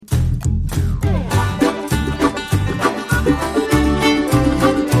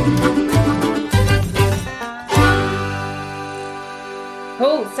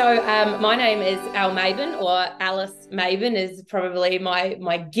My name is Al Mabin, or Alice Mabin is probably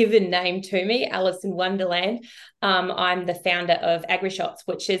my given name to me, Alice in Wonderland. I'm the founder of AgriShots,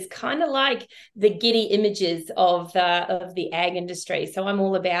 which is kind of like the giddy images of the ag industry. So I'm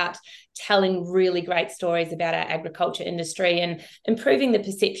all about telling really great stories about our agriculture industry and improving the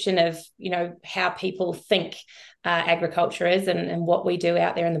perception of, how people think agriculture is and what we do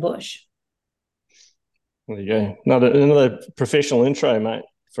out there in the bush. There you go. Another professional intro, mate,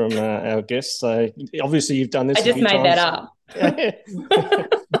 from our guests. So obviously you've done I this a just few made that times.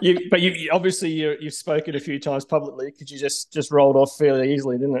 up. You've spoken a few times publicly because you just rolled off fairly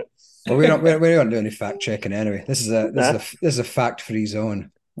easily, didn't it? Well, we don't do any fact checking anyway. This is a Nah. fact free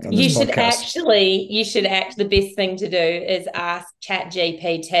zone on You this should podcast. the best thing to do is ask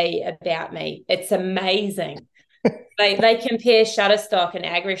ChatGPT about me. It's amazing. They compare Shutterstock and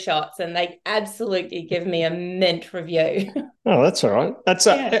AgriShots, and they absolutely give me a mint review. Oh, that's all right. That's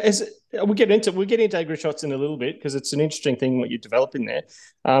Yeah. we'll get into AgriShots in a little bit because it's an interesting thing what you're developing there.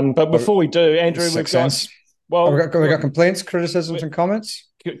 But before we do, Andrew, Sixth sense. We got complaints, criticisms, and comments.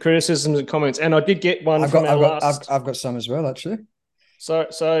 Criticisms and comments, and I did get one I've from got last. I've got some as well, actually. So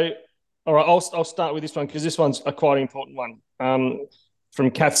all right, I'll start with this one because this one's a quite important one. From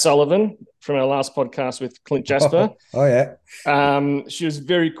Kath Sullivan from our last podcast with Clint Jasper. Oh yeah. She was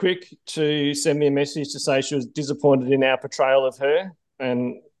very quick to send me a message to say she was disappointed in our portrayal of her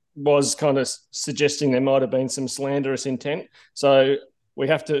and was kind of suggesting there might have been some slanderous intent. So we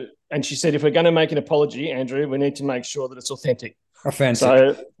have to, and she said, if we're going to make an apology, Andrew, we need to make sure that it's authentic.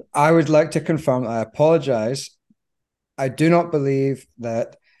 So I would like to confirm I apologize. I do not believe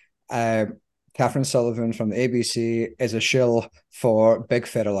that Catherine Sullivan from the ABC is a shill for big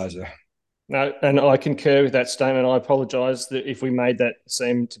fertilizer. No, and I concur with that statement. I apologise that if we made that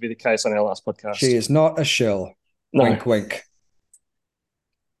seem to be the case on our last podcast. She is not a shill. No. Wink, wink.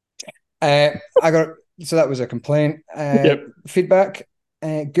 So that was a complaint. Yep. Feedback.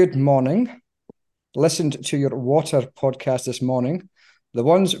 Good morning. Listened to your water podcast this morning. The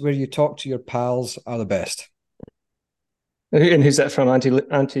ones where you talk to your pals are the best. And who's that from,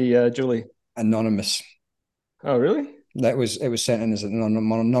 Auntie Julie? Anonymous. Oh, really? It was sent in as an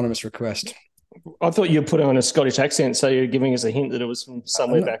anonymous request. I thought you put it on a Scottish accent, so you're giving us a hint that it was from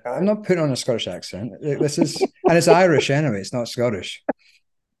somewhere back home. I'm not putting on a Scottish accent. This is, and it's Irish anyway. It's not Scottish.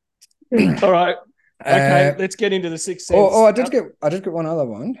 All right. Okay, let's get into the sixth sense. I did get one other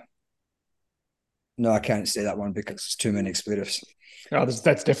one. No, I can't say that one because it's too many expletives. Oh, that's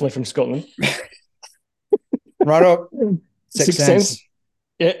definitely from Scotland. Right up. Sixth sense.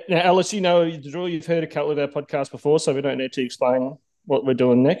 Yeah. Now, Alice, you know the drill. You've heard a couple of our podcasts before, so we don't need to explain what we're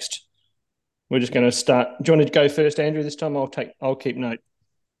doing next. We're just going to start. Do you want to go first, Andrew? This time I'll keep note.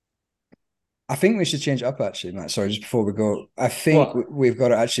 I think we should change it up, actually, Matt. Sorry, just before we go. I think we've got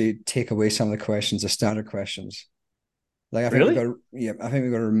to actually take away some of the questions, the standard questions. I think we've got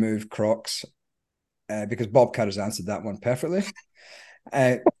to remove Crocs because Bobcat has answered that one perfectly.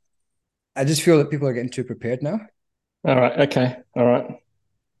 I just feel that people are getting too prepared now. All right. Okay. All right.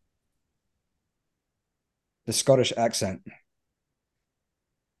 The Scottish accent.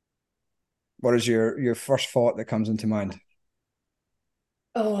 What is your first thought that comes into mind?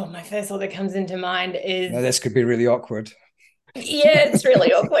 Oh, my first thought that comes into mind is... Now, this could be really awkward. Yeah, it's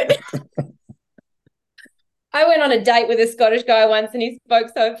really awkward. I went on a date with a Scottish guy once and he spoke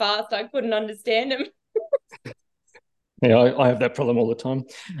so fast I couldn't understand him. Yeah, I have that problem all the time.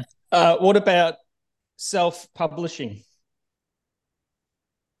 What about self-publishing?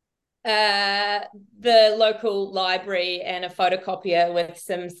 The local library and a photocopier with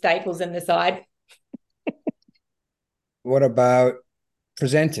some staples in the side. What about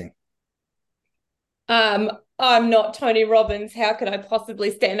presenting? I'm not Tony Robbins. How could I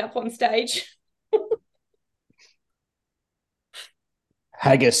possibly stand up on stage?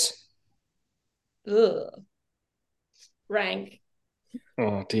 Haggis. Ugh. Rank.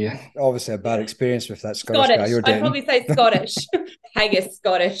 Oh dear. Obviously a bad experience with that Scottish guy you're dating. I'd probably say Scottish. Haggis,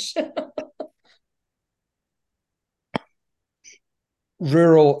 Scottish.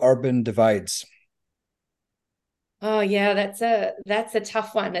 Rural urban divides. Oh yeah, that's a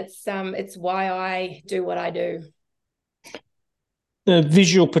tough one. It's why I do what I do. The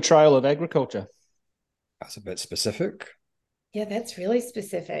visual portrayal of agriculture. That's a bit specific. Yeah, that's really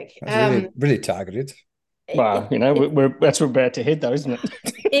specific. That's really targeted. Well, that's where we're about to head, though, isn't it?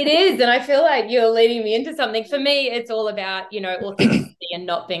 It is, and I feel like you're leading me into something. For me, it's all about authenticity and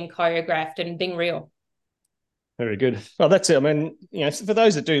not being choreographed and being real. Very good. Well, that's it. I mean, for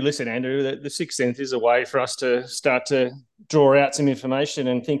those that do listen, Andrew, the sixth sense is a way for us to start to draw out some information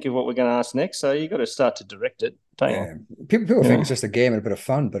and think of what we're going to ask next. So you've got to start to direct it. don't you? People think it's just a game and a bit of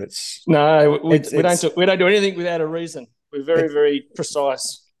fun, but it's no. We don't do anything without a reason. We're very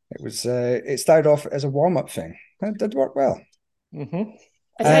precise. It started off as a warm up thing. It did work well. Mm-hmm.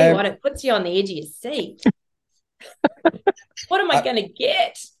 I tell you what, it puts you on the edge of your seat. What am I going to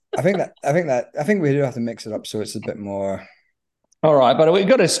get? I think we do have to mix it up so it's a bit more. All right, but we've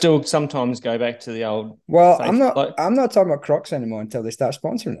got to still sometimes go back to the old. Well, I'm not talking about Crocs anymore until they start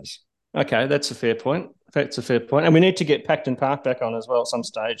sponsoring us. Okay, that's a fair point. And we need to get Pacton Park back on as well at some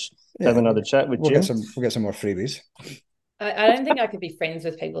stage. Have another chat with Jim. We'll get some more freebies. I don't think I could be friends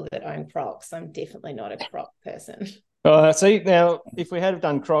with people that own Crocs. I'm definitely not a Croc person. See, now, if we had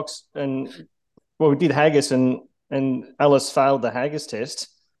done Crocs we did haggis and Alice failed the haggis test,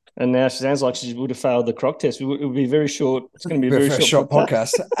 and now she sounds like she would have failed the Croc test. It would be very short. It's going to be a very short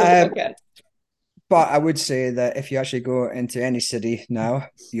podcast. Okay. But I would say that if you actually go into any city now,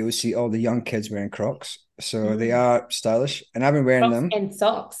 you will see all the young kids wearing Crocs. So they are stylish, and I've been wearing Crocs them. And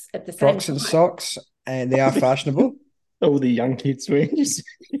socks at the same Crocs time. And socks, and they are fashionable. All the young kids wearing.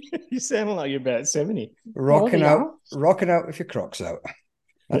 You sound like you're about 70. Rocking out with your Crocs out.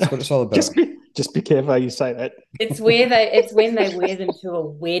 That's what it's all about. Just be careful how you say that. It's when they wear them to a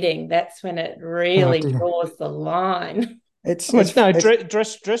wedding. That's when it really draws the line.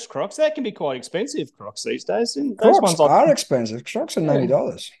 Dress Crocs. That can be quite expensive. Crocs these days. Crocs are expensive. Crocs are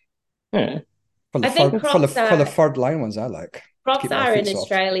 $90. Yeah. For the third line ones I like. Crocs are in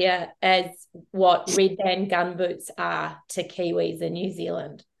Australia as what Red Band gun boots are to Kiwis in New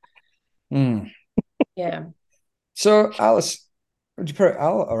Zealand. Mm. Yeah. So Alice, would you prefer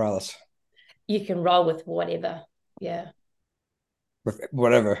Al or Alice? You can roll with whatever. Yeah. With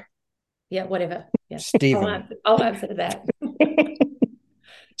whatever. Yeah, whatever. Yeah. Stephen. I'll answer to that.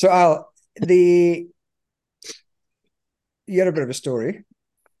 So Al, you had a bit of a story.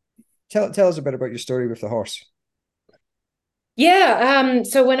 Tell us a bit about your story with the horse. Yeah.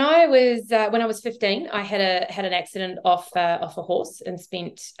 So when I was 15, I had an accident off a horse and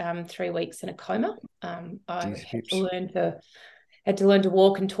spent 3 weeks in a coma. I had to learn to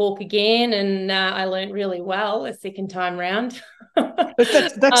walk and talk again, and I learned really well a second time round.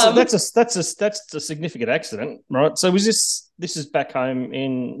 That's a significant accident, right? So this is back home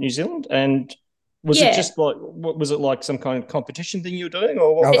in New Zealand, and was it just like, what was it, like some kind of competition thing you were doing,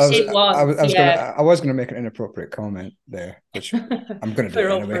 or what? I was going to make an inappropriate comment there, which I'm going to do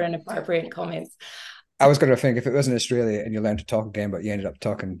anyway. For inappropriate comments. I was going to think if it was in Australia and you learned to talk again, but you ended up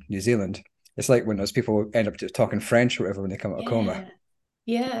talking New Zealand, it's like when those people end up talking French or whatever when they come out of coma.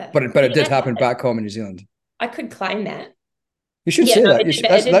 Yeah, but it did happen back home in New Zealand. I could claim that. You should say that.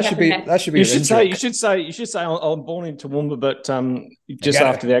 That should be. You should say. I'm born in Toowoomba, but just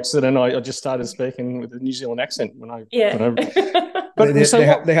after the accident, I just started speaking with a New Zealand accent when I. But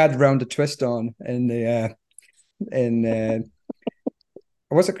they had round a twist on in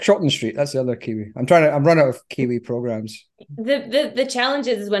what's it? Shotton Street. That's the other Kiwi. I'm running out of Kiwi programs. The challenge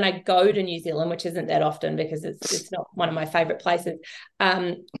is when I go to New Zealand, which isn't that often because it's not one of my favorite places.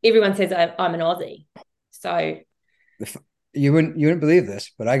 Everyone says I'm an Aussie, so. You wouldn't believe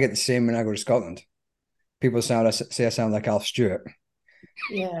this, but I get the same when I go to Scotland. People say I sound like Alf Stewart.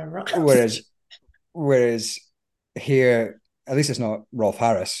 Yeah, right. Whereas here, at least it's not Rolf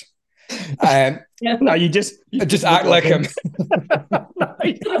Harris. No, you just act like him. No,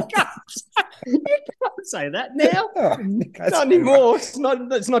 you can't say that now. Not anymore. It's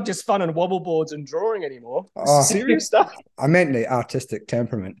not just fun and wobble boards and drawing anymore. It's serious stuff. I meant the artistic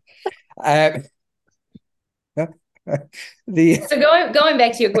temperament. So going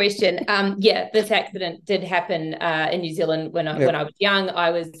back to your question, this accident did happen in New Zealand when I was young. I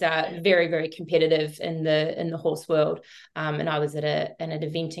was very, very competitive in the horse world, and I was at an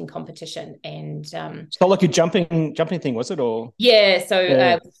eventing competition. And it's not like a jumping thing, was it? Or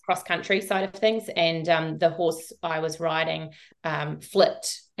cross country side of things, and the horse I was riding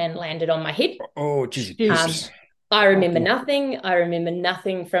flipped and landed on my head. Oh, Jesus. I remember nothing. I remember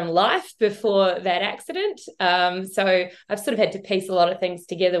nothing from life before that accident. So I've sort of had to piece a lot of things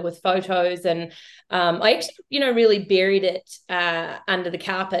together with photos, and I actually, really buried it under the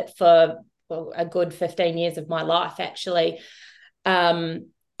carpet for a good 15 years of my life, actually.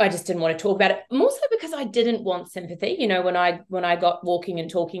 I just didn't want to talk about it, more so because I didn't want sympathy. When I got walking and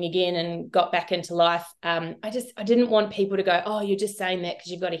talking again and got back into life, I didn't want people to go, oh, you're just saying that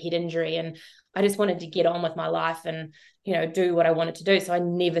because you've got a head injury. And I just wanted to get on with my life and, do what I wanted to do. So I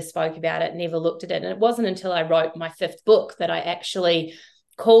never spoke about it, never looked at it. And it wasn't until I wrote my 5th book that I actually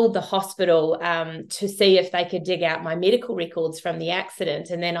called the hospital to see if they could dig out my medical records from the accident.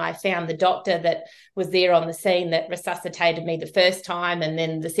 And then I found the doctor that was there on the scene that resuscitated me the first time, and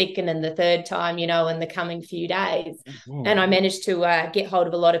then the second and the third time, in the coming few days. Mm-hmm. And I managed to get hold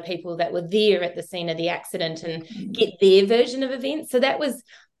of a lot of people that were there at the scene of the accident and get their version of events. So that was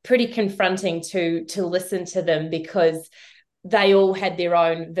pretty confronting to listen to them, because they all had their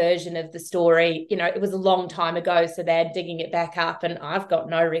own version of the story. It was a long time ago, so they're digging it back up, and I've got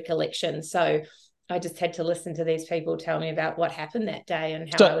no recollection. So I just had to listen to these people tell me about what happened that day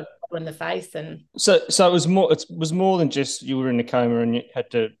and how I was in the face. And so it was more than just you were in a coma and you had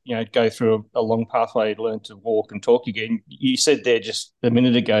to go through a long pathway to learn to walk and talk again. You said there just a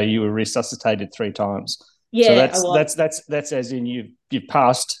minute ago you were resuscitated 3 times. Yeah, so that's as in you've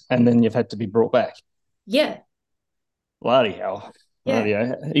passed and then you've had to be brought back. Yeah. Bloody hell. Yeah. Bloody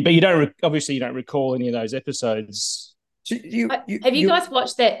hell. But you don't recall any of those episodes. So have you guys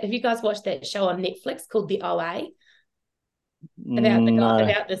watched that show on Netflix called The OA?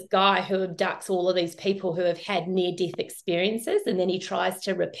 About this guy who abducts all of these people who have had near-death experiences, and then he tries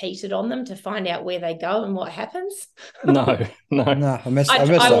to repeat it on them to find out where they go and what happens. No.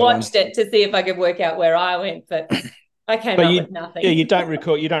 I watched it to see if I could work out where I went, but I came up with nothing. Yeah, you don't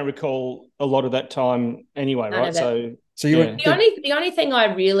recall a lot of that time anyway, right? So you were the only thing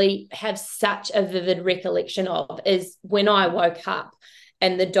I really have such a vivid recollection of is when I woke up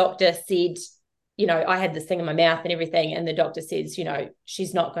and the doctor said, I had this thing in my mouth and everything, and the doctor says,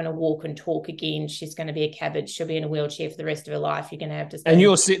 she's not going to walk and talk again. She's going to be a cabbage. She'll be in a wheelchair for the rest of her life. You're going to have to stay. And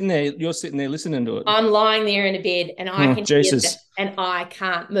you're sitting there listening to it. I'm lying there in a bed and I can hear this and I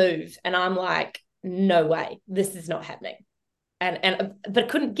can't move. And I'm like, no way, this is not happening. But I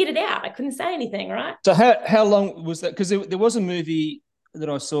couldn't get it out. I couldn't say anything, right? So how long was that? Because there was a movie that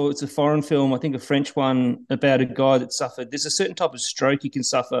I saw. It's a foreign film, I think a French one, about a guy that suffered. There's a certain type of stroke you can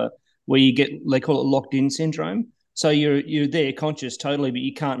suffer where they call it locked-in syndrome. So you're there conscious totally, but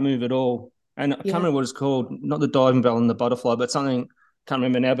you can't move at all. And I can't remember what it's called, not the diving bell and the butterfly, but something, can't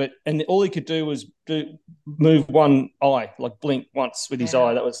remember now. And all he could do was move one eye, like blink once with his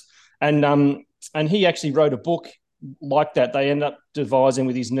eye. That was, and he actually wrote a book like that. They ended up devising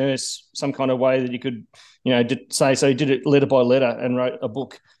with his nurse some kind of way that you could, say. So he did it letter by letter and wrote a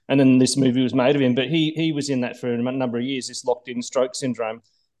book. And then this movie was made of him. But he was in that for a number of years, this locked-in stroke syndrome.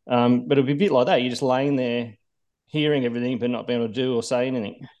 But it'd be a bit like that. You're just laying there, hearing everything, but not being able to do or say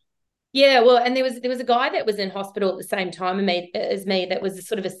anything. Yeah, well, and there was a guy that was in hospital at the same time as me that was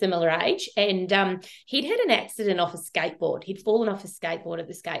sort of a similar age, and he'd had an accident off a skateboard. He'd fallen off a skateboard at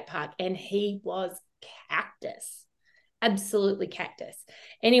the skate park, and he was cactus, absolutely cactus.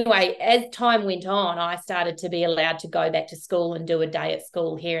 Anyway, as time went on, I started to be allowed to go back to school and do a day at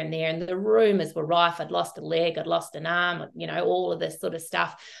school here and there, and the rumours were rife. I'd lost a leg, I'd lost an arm, all of this sort of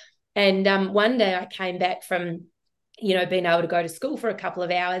stuff. And one day I came back from being able to go to school for a couple of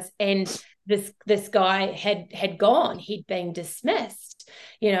hours, and this guy had gone. He'd been dismissed,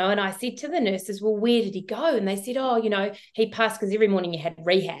 and I said to the nurses, well, where did he go? And they said, oh, he passed, because every morning you had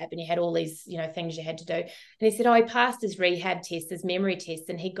rehab and you had all these, things you had to do. And he said, oh, he passed his rehab test, his memory test,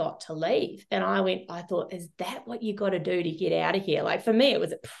 and he got to leave. And I thought, is that what you got to do to get out of here? Like, for me, it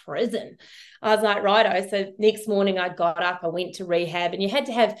was a prison. I was like, righto. So next morning I got up, I went to rehab, and you had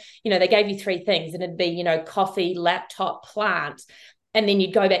to have, they gave you 3 things, and it'd be, coffee, laptop, plant. And then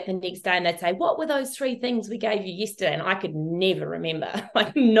you'd go back the next day and they'd say, what were those 3 things we gave you yesterday? And I could never remember,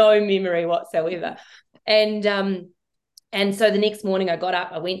 like no memory whatsoever. And so the next morning I got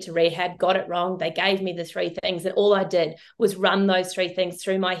up, I went to rehab, got it wrong. They gave me the 3 things, and all I did was run those 3 things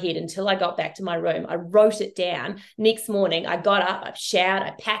through my head until I got back to my room. I wrote it down. Next morning I got up, I showered,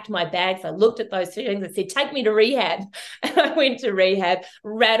 I packed my bags, I looked at those 3 things and said, take me to rehab. And I went to rehab,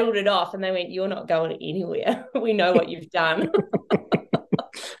 rattled it off, and they went, you're not going anywhere. We know what you've done.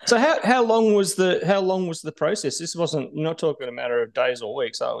 So how long was the process? This wasn't, you're not talking a matter of days or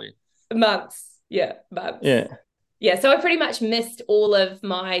weeks, are we? Months. Yeah, months. Yeah. Yeah, so I pretty much missed all of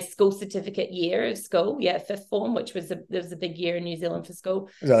my school certificate year of school. Yeah, 5th form, which was there was a big year in New Zealand for school.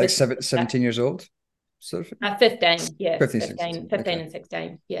 Was that like 17 years old? 15, yeah. 15 okay. And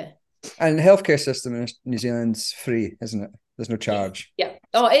 16, yeah. And the healthcare system in New Zealand's free, isn't it? There's no charge. Yeah.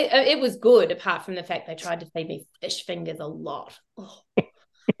 Oh, it was good, apart from the fact they tried to feed me fish fingers a lot. Oh.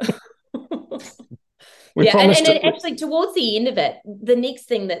 Yeah, and actually towards the end of it, the next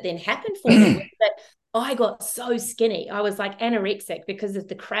thing that then happened for me was that I got so skinny. I was like anorexic because of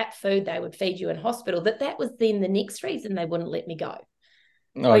the crap food they would feed you in hospital. That was then the next reason they wouldn't let me go.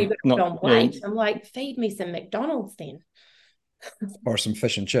 No, you've got to put on weight. I'm like, feed me some McDonald's then. Or some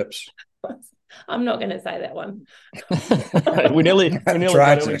fish and chips. I'm not going to say that one. we nearly got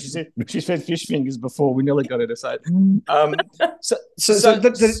it when she said fish fingers before. We nearly got her to say it.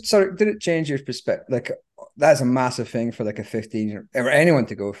 Did it change your perspective? Like, that's a massive thing for like a 15 or anyone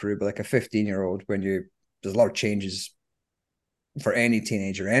to go through, but like a 15-year-old, when there's a lot of changes for any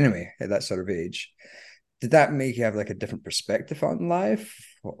teenager anyway at that sort of age. Did that make you have like a different perspective on life?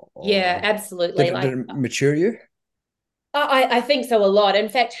 Yeah, absolutely. Did it mature you? I think so a lot. In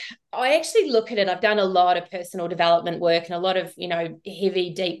fact, I actually look at it. I've done a lot of personal development work and a lot of,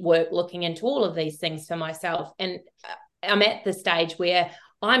 heavy, deep work looking into all of these things for myself. And I'm at the stage where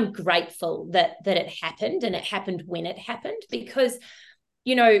I'm grateful that it happened, and it happened when it happened, because,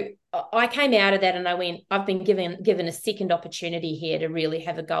 I came out of that and I went, I've been given a second opportunity here to really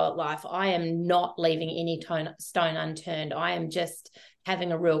have a go at life. I am not leaving any stone unturned. I am just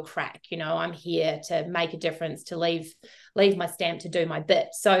having a real crack. I'm here to make a difference, to leave my stamp, to do my bit.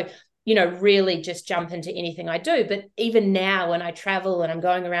 So, really just jump into anything I do. But even now, when I travel and I'm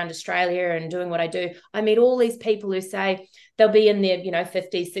going around Australia and doing what I do, I meet all these people who say they'll be in their,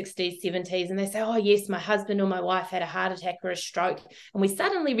 50s, 60s, 70s, and they say, oh, yes, my husband or my wife had a heart attack or a stroke. And we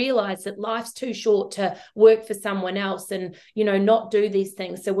suddenly realize that life's too short to work for someone else and, not do these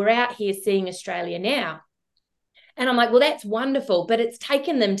things. So we're out here seeing Australia now. And I'm like, well, that's wonderful, but it's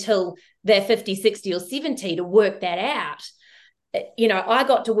taken them till they're 50, 60 or 70 to work that out. I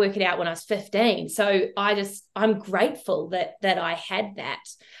got to work it out when I was 15. So I'm grateful that I had that.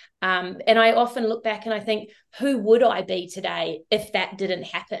 And I often look back and I think, who would I be today if that didn't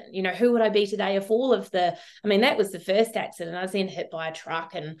happen? Who would I be today if that was the first accident. I was then hit by a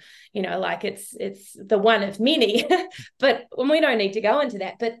truck, and, it's the one of many, but we don't need to go into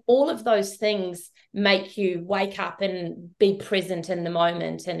that. But all of those things make you wake up and be present in the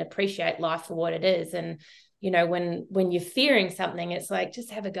moment and appreciate life for what it is. And, when you're fearing something, it's like, just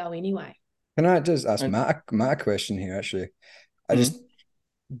have a go anyway. Can I just ask Matt a question here, actually?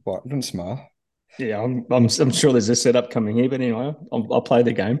 Don't smile. Yeah, I'm sure there's a setup coming here, but anyway, I'll play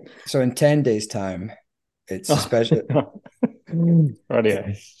the game. So in 10 days' time, it's a special. Right,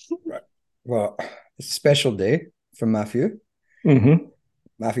 yeah. Right. Well, it's a special day for Matthew. Mm-hmm.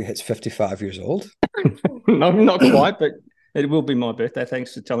 Matthew hits 55 years old. No, not quite, but it will be my birthday.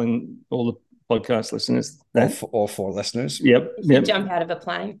 Thanks for telling all the podcast listeners that. All four listeners. Yep. Jump out of a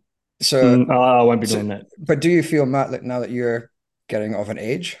plane. So I won't be doing that. But do you feel, Matt, like now that you're getting of an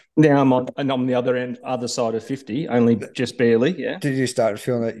age? Now I'm on the other side of 50, only just barely. Yeah. Did you start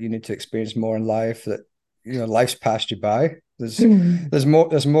feeling that you need to experience more in life? That life's passed you by. There's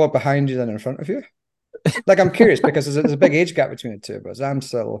more behind you than in front of you. Like, I'm curious because there's a big age gap between the two of us. I'm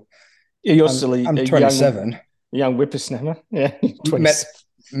still. Yeah, you're silly. I'm 27. Young whippersnapper. Yeah.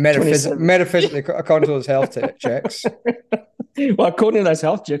 Metaphysically, according to those health checks. Well, according to those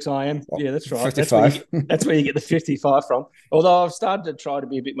health checks, I am. Yeah, that's right. 55. That's where you get the 55 from. Although I've started to try to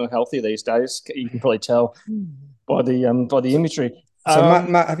be a bit more healthy these days. You can probably tell by the imagery. So,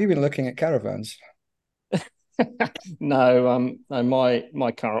 Matt, have you been looking at caravans? No,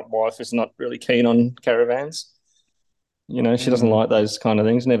 my current wife is not really keen on caravans. She doesn't like those kind of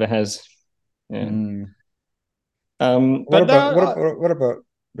things. Never has. Yeah. What about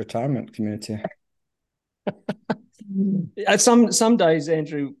retirement community? Some days,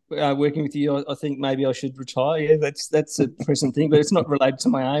 Andrew, working with you, I think maybe I should retire. Yeah, that's a present thing, but it's not related to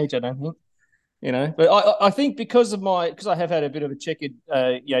my age, I don't think. But I think because I have had a bit of a checkered,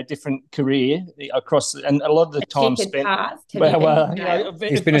 different career across, and a lot of the time spent. Past,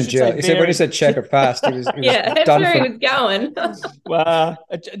 he's been in jail. He said when he said checkered past, he was yeah, that's where he was going. Well,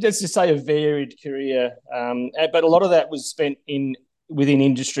 just to say a varied career, but a lot of that was spent within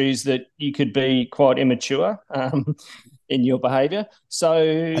industries that you could be quite immature in your behaviour.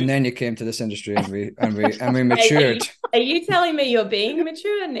 And then you came to this industry and we matured. Are you telling me you're being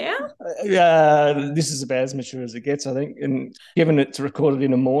mature now? This is about as mature as it gets, I think. And given it's recorded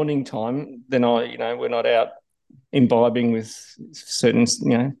in a morning time, then we're not out imbibing with certain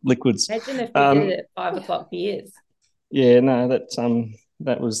liquids. Imagine if we did it at 5 o'clock for years. Yeah, no,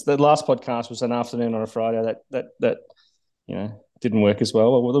 that was the last podcast was an afternoon on a Friday. That didn't work as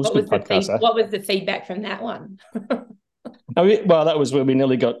well. Well, it was a good podcast. What was the feedback from that one? Well, that was where we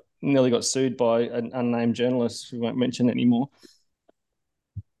nearly got sued by an unnamed journalist who won't mention it anymore.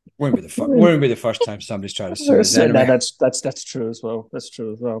 Wouldn't be the first time somebody's trying to sue us. Anyway. No, that's true as well. That's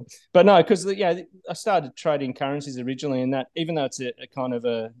true as well. But no, because I started trading currencies originally, and that even though it's a kind of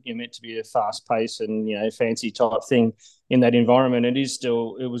meant to be a fast pace and fancy type thing in that environment,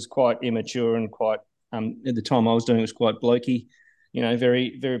 it was quite immature and quite at the time I was doing it was quite blokey,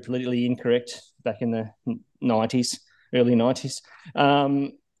 very very politically incorrect back in the 90s. Early 90s.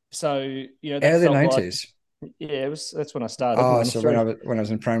 So, you know, that Early felt like, 90s. yeah, that's when I started. Oh, so 93. when I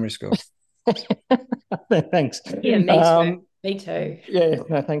was in primary school. Thanks. Yeah, me too. Me too. Yeah,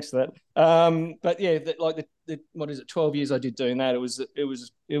 no, thanks for that. But yeah, like the what is it, 12 years I did doing that. It was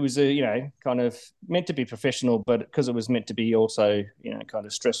a, you know, kind of meant to be professional, but because it was meant to be also, you know, kind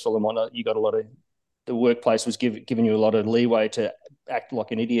of stressful and whatnot, you got a lot of, the workplace was giving you a lot of leeway to act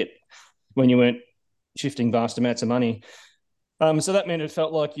like an idiot when you weren't shifting vast amounts of money. So that meant it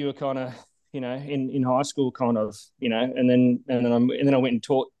felt like you were kind of, you know, in high school, kind of, you know, and then I went and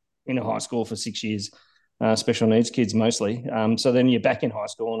taught in a high school for 6 years, special needs kids mostly. So then you're back in high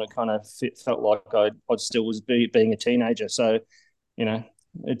school, and it kind of felt like I still was being a teenager. So, you know,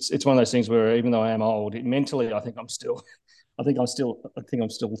 it's one of those things where even though I am old, mentally, I think I'm still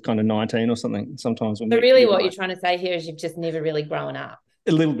kind of 19 or something sometimes. So really what you're trying to say here is you've just never really grown up.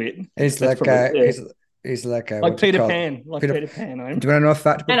 A little bit. He's That's like probably, yeah. he's like Peter Pan. Like Peter Pan. Do you want to know a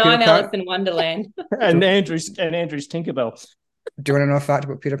fact about and Peter I'm Pan? Alice in Wonderland. and Andrew's Tinkerbell. Do you want to know a fact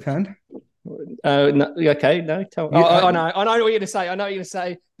about Peter Pan? No, okay, no. I know what you're going to say. I know what you're going to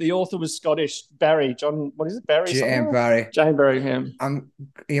say. The author was Scottish. Barry, John. What is it? Barry. Jane Barry. Jane Barry. Yeah.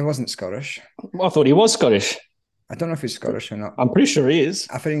 He wasn't Scottish. Well, I thought he was Scottish. I don't know if he's Scottish or not. I'm pretty sure he is.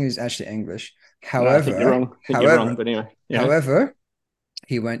 I think he's actually English. However, I think you're wrong. You're wrong, but anyway. Yeah. However,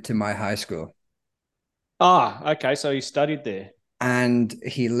 he went to my high school. Ah, okay. So he studied there. And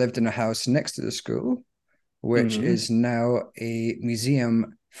he lived in a house next to the school, which is now a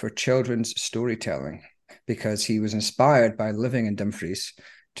museum for children's storytelling, because he was inspired by living in Dumfries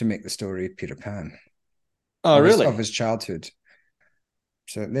to make the story Peter Pan. Oh, really? Of his childhood.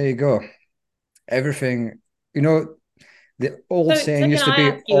 So there you go. Everything, you know, the old saying used to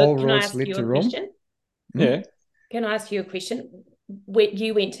be all roads lead to Rome. Yeah. Can I ask you a question? When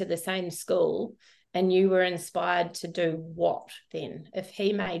you went to the same school and you were inspired to do what then? If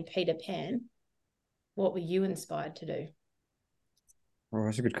he made Peter Pan, what were you inspired to do? Oh,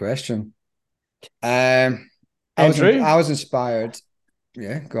 that's a good question. I was inspired.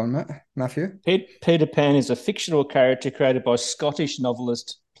 Yeah, go on, Matthew. Peter Pan is a fictional character created by Scottish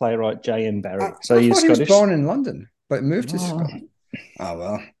novelist playwright J.M. Barrie. So I thought he was born in London, but moved to Scotland. Oh,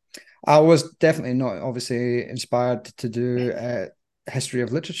 well. I was definitely not obviously inspired to do history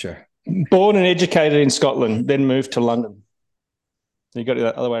of literature. Born and educated in Scotland, then moved to London. So you got it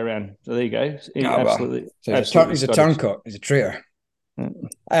the other way around. So there you go. Absolutely. Well. So he's a turncoat. He's a traitor.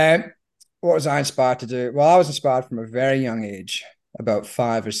 What was I inspired to do? Well, I was inspired from a very young age, about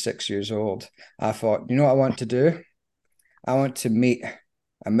 5 or 6 years old. I thought, you know what I want to do? I want to meet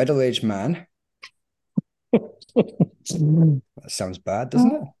a middle-aged man. That sounds bad,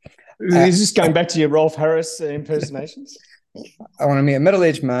 doesn't it? Is this going back to your Rolf Harris impersonations? I want to meet a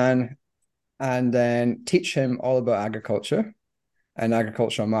middle-aged man and then teach him all about agriculture and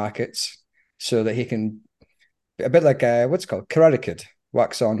agricultural markets, so that he can be a bit like what's it called? Karate Kid,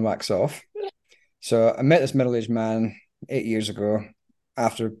 wax on, wax off. So I met this middle-aged man 8 years ago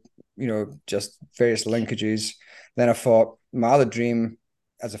after, you know, just various linkages. Then I thought my other dream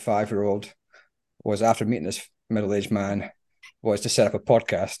as a 5-year-old was, after meeting this middle-aged man, was to set up a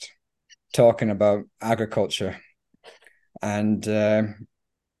podcast talking about agriculture and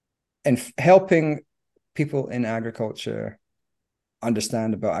helping people in agriculture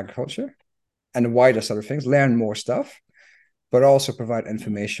understand about agriculture and the wider sort of things, learn more stuff, but also provide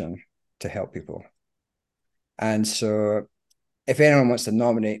information to help people. And so if anyone wants to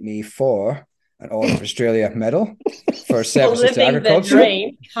nominate me for an Order of Australia medal for services to agriculture,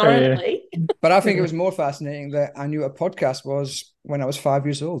 dream currently. But I think it was more fascinating that I knew what a podcast was when I was 5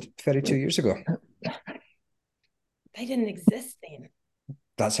 years old, 32 years ago. They didn't exist then.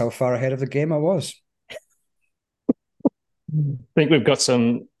 That's how far ahead of the game I was. I think we've got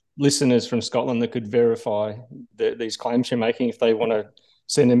some listeners from Scotland that could verify these claims you're making. If they want to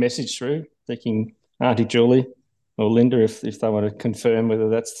send a message through, they can, Auntie Julie or Linda, if they want to confirm whether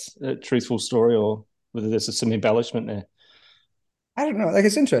that's a truthful story or whether there's some embellishment there. I don't know. Like,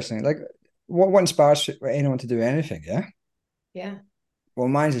 it's interesting. Like, what inspires anyone to do anything? Yeah. Yeah. Well,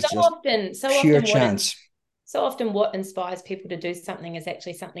 mine's is pure chance. So often what inspires people to do something is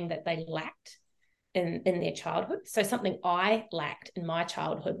actually something that they lacked in their childhood. So something I lacked in my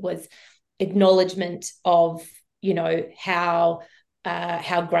childhood was acknowledgement of, you know, how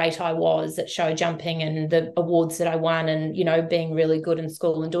great I was at show jumping and the awards that I won, and, you know, being really good in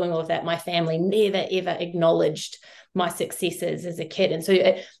school and doing all of that. My family never, ever acknowledged my successes as a kid. And so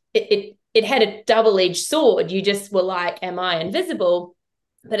it had a double-edged sword. You just were like, am I invisible?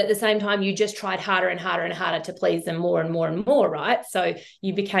 But at the same time, you just tried harder and harder and harder to please them more and more and more, right? So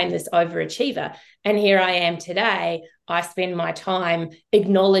you became this overachiever. And here I am today. I spend my time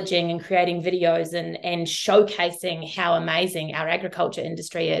acknowledging and creating videos and showcasing how amazing our agriculture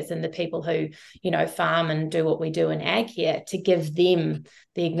industry is, and the people who, farm and do what we do in ag here, to give them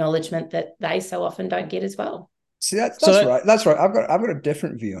the acknowledgement that they so often don't get as well. See, that's right. That's right. I've got a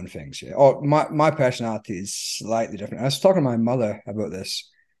different view on things. Yeah. Or my personality is slightly different. I was talking to my mother about this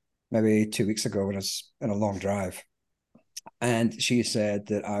maybe 2 weeks ago when I was in a long drive, and she said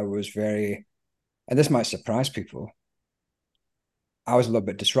that I was very, and this might surprise people, I was a little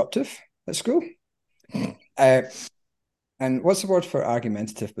bit disruptive at school. And what's the word for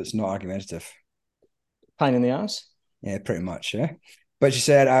argumentative, but it's not argumentative? Pain in the ass. Yeah, pretty much. Yeah. But she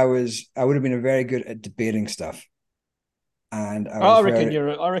said I would have been very good at debating stuff. And I reckon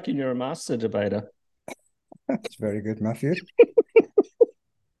you're a master debater. That's very good, Matthew.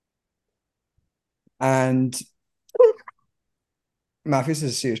 And Matthew, this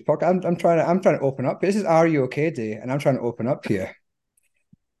is a serious podcast. I'm trying to open up. This is Are You Okay Day, and I'm trying to open up here.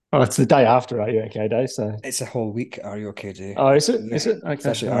 Oh, it's the day after Are You Okay Day, so it's a whole week. Are You Okay Day? Oh, is it? Is it? Okay. It's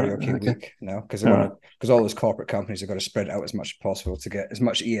actually Are You Okay week now, because all those corporate companies have got to spread it out as much as possible to get as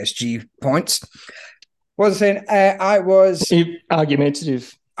much ESG points. What was I saying? I was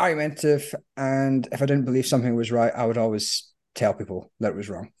argumentative, and if I didn't believe something was right, I would always tell people that it was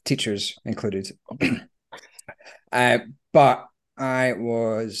wrong, teachers included. But I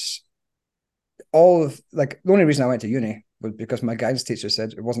was the only reason I went to uni was because my guidance teacher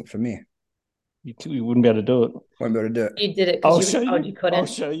said it wasn't for me. You wouldn't be able to do it. Wouldn't be able to do it. You did it because you couldn't. I'll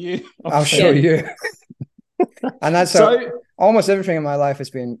show you. I'll show you. And that's so almost everything in my life has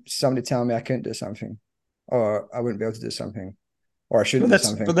been somebody telling me I couldn't do something, or I wouldn't be able to do something, or I shouldn't do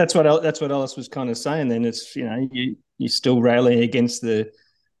something. But that's what Alice was kind of saying. Then it's you still rallying against the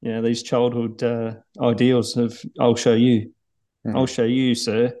these childhood ideals of I'll show you, I'll show you,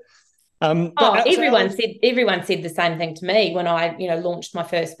 sir. Everyone said the same thing to me when I launched my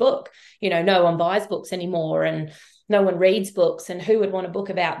first book. No one buys books anymore, and no one reads books, and who would want a book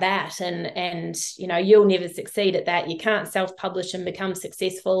about that? And you'll never succeed at that. You can't self-publish and become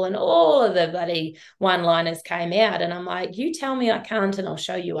successful, and all of the bloody one-liners came out, and I'm like, you tell me I can't, and I'll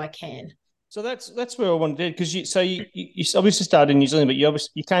show you I can. So that's where I wanted to, because you obviously started in New Zealand, but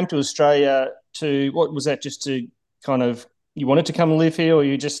you came to Australia to, what was that, just to kind of, you wanted to come and live here, or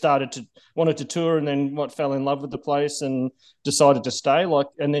you just wanted to tour and then fell in love with the place and decided to stay,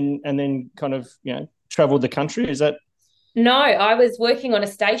 and then kind of traveled the country? Is that? No, I was working on a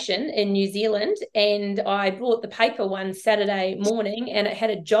station in New Zealand, and I brought the paper one Saturday morning, and it had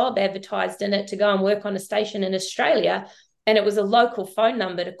a job advertised in it to go and work on a station in Australia. And it was a local phone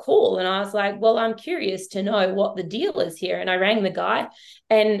number to call. And I was like, well, I'm curious to know what the deal is here. And I rang the guy.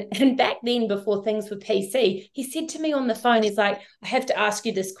 And back then, before things were PC, he said to me on the phone, he's like, I have to ask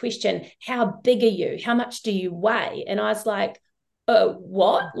you this question. How big are you? How much do you weigh? And I was like,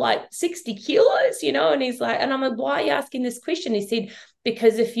 what? Like 60 kilos, And he's like, and I'm like, why are you asking this question? He said,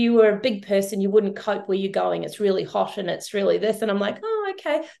 because if you were a big person, you wouldn't cope where you're going. It's really hot and it's really this. And I'm like, oh,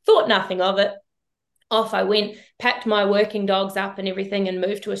 okay. Thought nothing of it. Off I went, packed my working dogs up and everything, and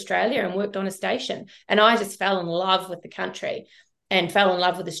moved to Australia and worked on a station. And I just fell in love with the country and fell in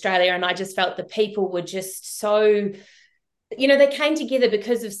love with Australia. And I just felt the people were just so, they came together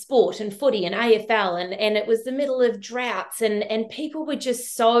because of sport and footy and AFL, and it was the middle of droughts, and people were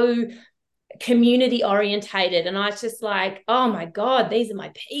just so community orientated. And I was just like, oh my God, these are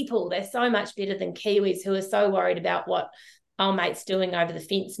my people. They're so much better than Kiwis, who are so worried about what our mate's doing over the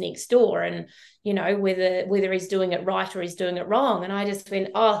fence next door, and whether he's doing it right or he's doing it wrong. And I just went,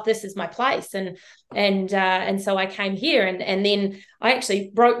 oh, this is my place. And so I came here, and then I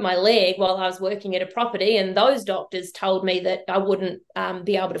actually broke my leg while I was working at a property, and those doctors told me that I wouldn't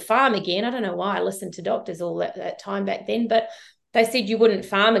be able to farm again. I don't know why I listened to doctors all that time back then, but they said you wouldn't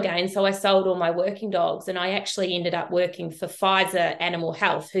farm again. So I sold all my working dogs, and I actually ended up working for Pfizer Animal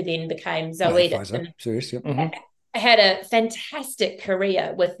Health, who then became Zoetis. Serious, yep. Mm-hmm. I had a fantastic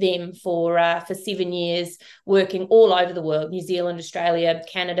career with them for 7 years, working all over the world, New Zealand, Australia,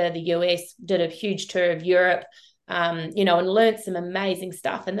 Canada, the US, did a huge tour of Europe, and learned some amazing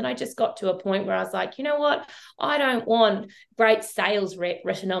stuff. And then I just got to a point where I was like, you know what? I don't want great sales rep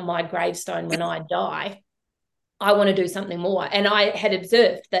written on my gravestone when I die. I want to do something more. And I had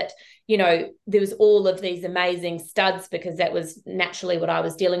observed that, there was all of these amazing studs, because that was naturally what I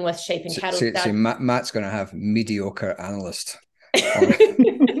was dealing with, sheep and cattle studs. So Matt's going to have mediocre analyst on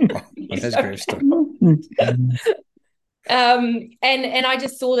his gravestone. And I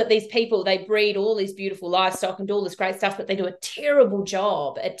just saw that these people, they breed all these beautiful livestock and do all this great stuff, but they do a terrible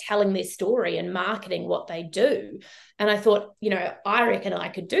job at telling their story and marketing what they do. And I thought, I reckon I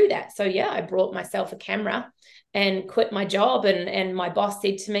could do that. So yeah, I brought myself a camera and quit my job. And my boss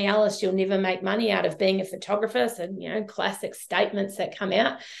said to me, Alice, you'll never make money out of being a photographer. So, classic statements that come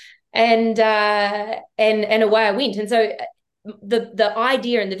out. And away I went. And so the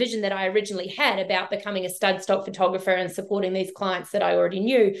idea and the vision that I originally had about becoming a stud stock photographer and supporting these clients that I already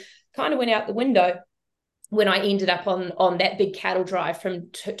knew kind of went out the window when I ended up on that big cattle drive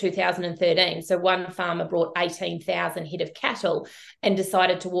from 2013. So one farmer brought 18,000 head of cattle and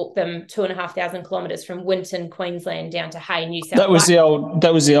decided to walk them 2,500 kilometres from Winton, Queensland, down to Hay, New South Wales.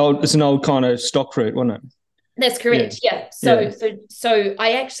 It's an old kind of stock route, wasn't it? That's correct. Yeah. So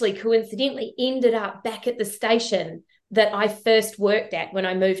I actually coincidentally ended up back at the station that I first worked at when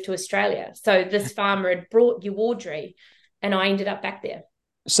I moved to Australia. So this farmer had brought Audrey, and I ended up back there.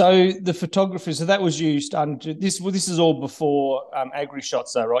 So the photography, so that was you starting to, this is all before Agri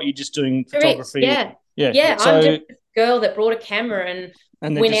Shots though, right? You're just doing photography. Correct. Yeah. So, I'm just a girl that brought a camera and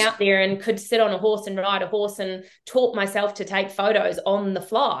went out there and could sit on a horse and ride a horse and taught myself to take photos on the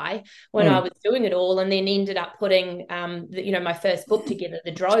fly when I was doing it all, and then ended up putting my first book together,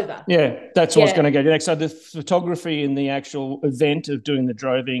 The Drover. Yeah, that's what I was going to go next. So the photography and the actual event of doing the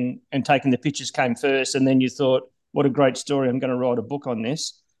droving and taking the pictures came first, and then you thought, what a great story, I'm going to write a book on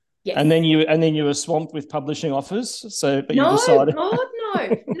this. Yes. And then you were swamped with publishing offers. So but you decided God, no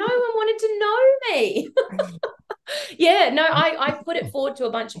one wanted to know me. Yeah, no, I put it forward to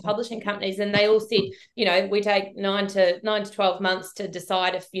a bunch of publishing companies, and they all said, we take 9 to 12 months to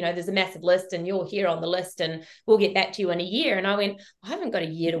decide if, there's a massive list and you're here on the list, and we'll get back to you in a year. And I went, I haven't got a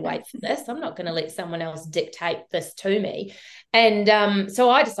year to wait for this. I'm not going to let someone else dictate this to me. And so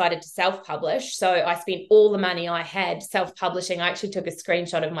I decided to self-publish. So I spent all the money I had self-publishing. I actually took a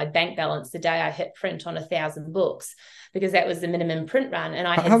screenshot of my bank balance the day I hit print on 1,000 books, because that was the minimum print run. And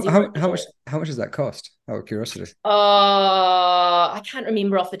I had how much does that cost? Out of curiosity. I can't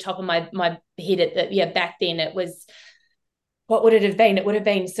remember off the top of my head. Back then it was, what would it have been? It would have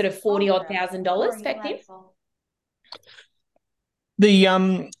been sort of $40,000 back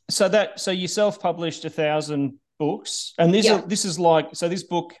then. So you self-published 1,000 books, and this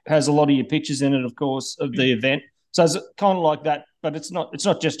book has a lot of your pictures in it, of course, of the event. So it's kind of like that, but it's not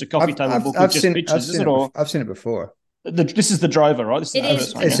just a coffee table book with just pictures, is it? I've seen it before. This is The Drover, right?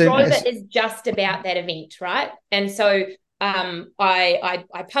 The Drover is just about that event, right? And so I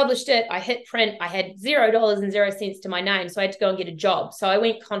published it. I hit print. I had $0 to my name, so I had to go and get a job. So I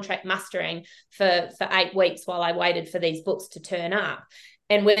went contract mustering for 8 weeks while I waited for these books to turn up.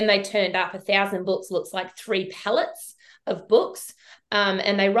 And when they turned up, 1,000 books looks like 3 pallets of books.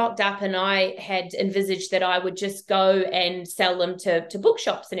 And they rocked up, and I had envisaged that I would just go and sell them to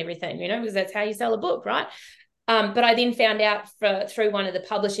bookshops and everything, because that's how you sell a book, right? But I then found out through one of the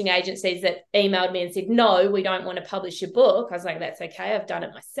publishing agencies that emailed me and said, no, we don't want to publish your book. I was like, that's okay, I've done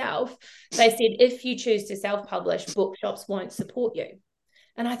it myself. They said, if you choose to self-publish, bookshops won't support you.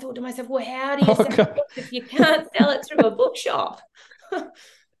 And I thought to myself, well, how do you sell a book if you can't sell it through a bookshop?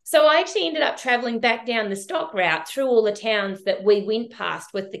 So I actually ended up traveling back down the stock route through all the towns that we went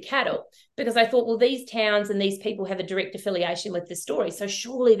past with the cattle, because I thought, well, these towns and these people have a direct affiliation with the story, so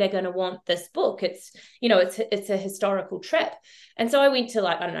surely they're going to want this book. It's a historical trip. And so I went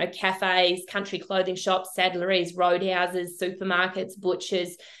to cafes, country clothing shops, saddleries, roadhouses, supermarkets,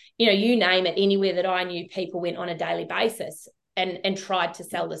 butchers, you name it, anywhere that I knew people went on a daily basis and tried to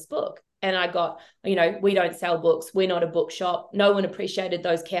sell this book. And I got, we don't sell books. We're not a bookshop. No one appreciated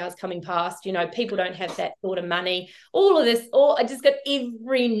those cows coming past. People don't have that sort of money. All of this, I just got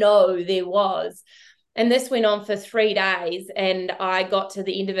every no there was. And this went on for 3 days. And I got to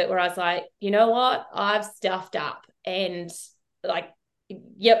the end of it where I was like, you know what? I've stuffed up. And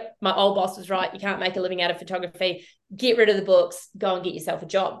yep, my old boss was right. You can't make a living out of photography. Get rid of the books. Go and get yourself a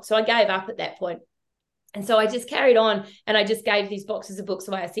job. So I gave up at that point. And so I just carried on, and I just gave these boxes of books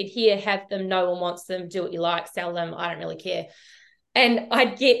away. I said, here, have them. No one wants them. Do what you like. Sell them. I don't really care. And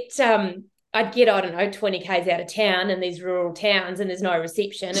I'd get, I don't know, 20 Ks out of town in these rural towns, and there's no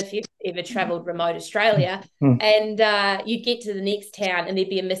reception if you've ever travelled remote Australia. And you'd get to the next town, and there'd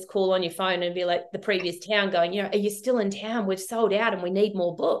be a missed call on your phone, and be like the previous town going, are you still in town? We've sold out and we need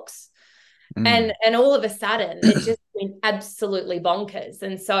more books. And all of a sudden it just went absolutely bonkers.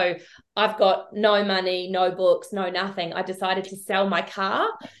 And so I've got no money, no books, no nothing. I decided to sell my car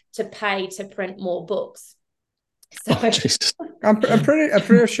to pay to print more books. So I'm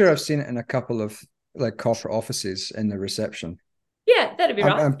pretty sure I've seen it in a couple of corporate offices in the reception. Yeah, that'd be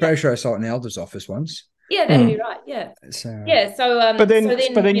right. I'm pretty sure I saw it in the Elder's office once. Yeah, that'd be right. Yeah. So, Yeah. So but then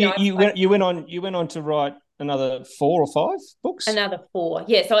you know, you went on to write another 4 or 5 books. another 4.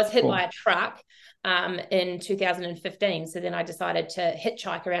 Yeah. So I was hit 4. by a truck in 2015. So then I decided to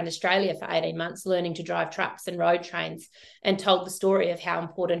hitchhike around Australia for 18 months, learning to drive trucks and road trains, and told the story of how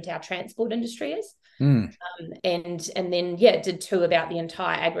important our transport industry is. And then did 2 about the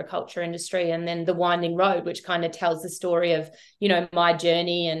entire agriculture industry, and then The Winding Road, which kind of tells the story of, you know, my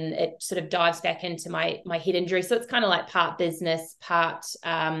journey, and it sort of dives back into my head injury. So it's kind of like part business, part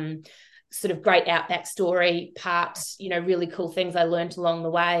sort of great outback story, part, you know, really cool things I learned along the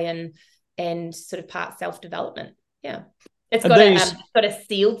way, and sort of part self-development. Yeah. It's got a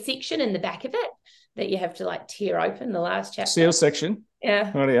sealed section in the back of it that you have to like tear open, the last chapter. Seal section.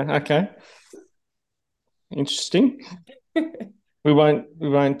 Yeah. Oh yeah. Okay. Interesting. We won't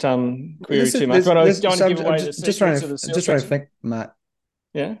query too much. But I don't want to give away the secrets of the seal section. Just trying to think, Matt.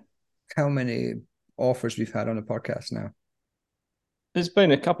 Yeah. How many authors we've had on the podcast now? There's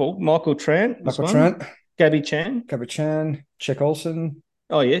been a couple. Michael Trant. Gabby Chan. Chick Olson.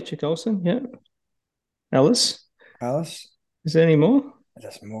 Oh yeah, Chick Olson. Yeah. Alice. Is there any more?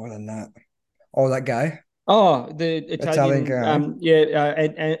 There's more than that. Oh, that guy. Oh, the Italian guy. And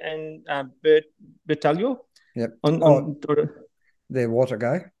Bertaglio. Yep. The water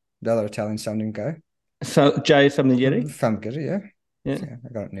guy, the other Italian sounding guy. Jay Familieri. Yeah. Yeah. I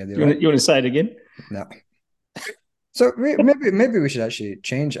got it near the right. You want to say it again? No. So maybe we should actually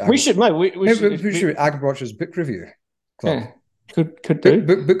change. We should, mate. We should Agriculture's book review club. Yeah. Could do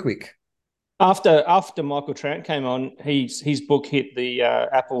book week. After Michael Trant came on, his book hit the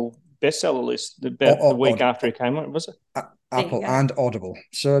Apple bestseller list about the week after he came on. Was it Apple and Audible?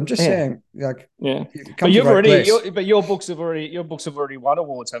 So I'm just saying, like, but your books have already won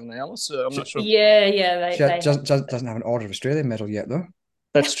awards, haven't they, Alice? I'm not sure. Yeah. They doesn't have an Order of Australia medal yet, though.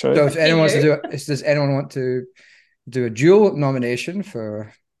 That's true. So if anyone wants to do it, does anyone want to do a dual nomination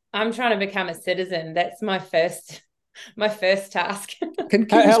for? I'm trying to become a citizen. That's my first task. Can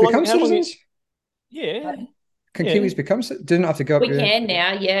Kiwis become citizens? Yeah. Can Kiwis become citizens? Didn't have to go up. We can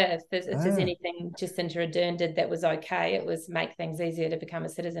now, yeah. If there's anything Jacinta Ardern did that was okay, it was make things easier to become a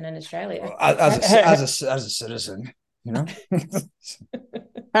citizen in Australia. Well, as a citizen, you know.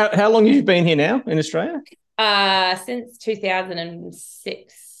 How long have you been here now in Australia? Since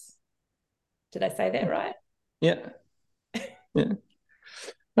 2006. Did I say that right? Yeah. Yeah.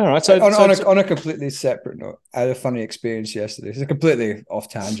 All right. So on a completely separate note, I had a funny experience yesterday. It's a completely off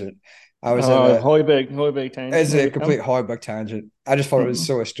tangent. I was at Hoiberg tangent. It's a complete Hoiberg tangent. I just thought it was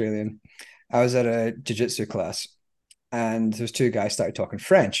so Australian. I was at a jiu-jitsu class, and those 2 guys started talking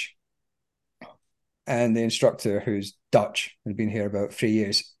French. And the instructor, who's Dutch, had been here about 3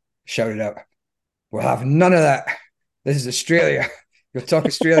 years, shouted out, "We'll have none of that. This is Australia. You'll talk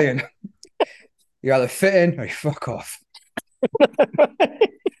Australian. You either fit in or you fuck off."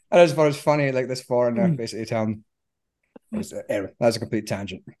 I just thought it was funny, like this foreigner basically telling. Anyway, that's a complete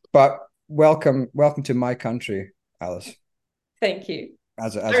tangent. But welcome to my country, Alice. Thank you. I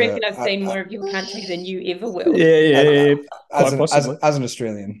reckon I've seen more of your country than you ever will. Yeah. As an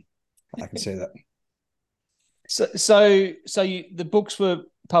Australian, I can say that. So the books were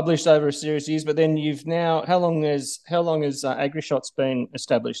published over a series of years, but then you've now, how long has AgriShots been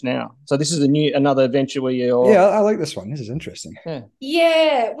established now? So this is another venture where you're... Yeah, I like this one. This is interesting.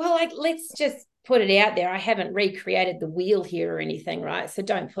 Yeah. Well, like, let's just put it out there. I haven't recreated the wheel here or anything, right? So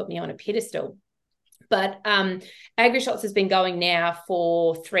don't put me on a pedestal. But AgriShots has been going now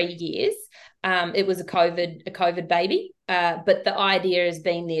for 3 years. It was a COVID baby, but the idea has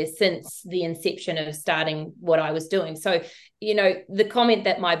been there since the inception of starting what I was doing. So, you know, the comment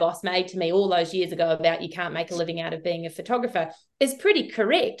that my boss made to me all those years ago about you can't make a living out of being a photographer is pretty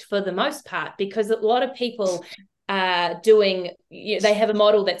correct for the most part, because a lot of people they have a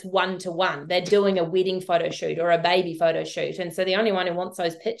model that's 1-to-1. They're doing a wedding photo shoot or a baby photo shoot, and so the only one who wants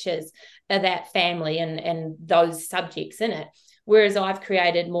those pictures are that family and those subjects in it. Whereas I've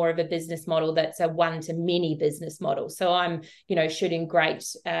created more of a business model that's a 1-to-many business model. So I'm, you know, shooting great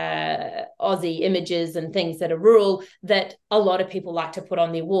Aussie images and things that are rural that a lot of people like to put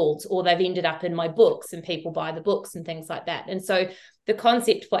on their walls, or they've ended up in my books and people buy the books and things like that. And so the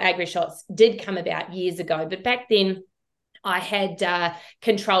concept for AgriShots did come about years ago, but back then I had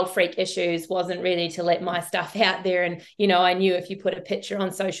control freak issues, wasn't ready to let my stuff out there. And, you know, I knew if you put a picture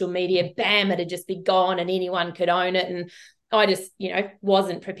on social media, bam, it'd just be gone and anyone could own it. And I just, you know,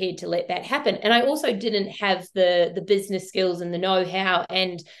 wasn't prepared to let that happen. And I also didn't have the business skills and the know-how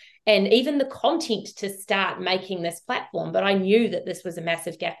and even the content to start making this platform. But I knew that this was a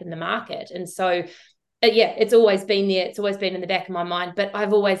massive gap in the market. And so Yeah, it's always been there. It's always been in the back of my mind, but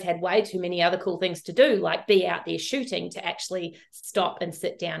I've always had way too many other cool things to do, like be out there shooting, to actually stop and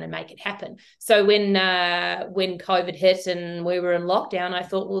sit down and make it happen. So when COVID hit and we were in lockdown, I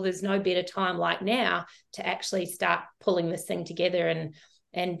thought, well, there's no better time like now to actually start pulling this thing together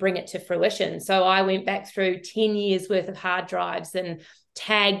and bring it to fruition. So I went back through 10 years worth of hard drives and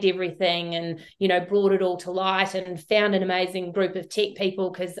tagged everything and, brought it all to light, and found an amazing group of tech people,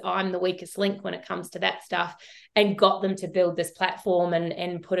 because I'm the weakest link when it comes to that stuff, and got them to build this platform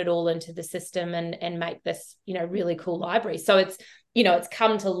and put it all into the system and make this, really cool library. So it's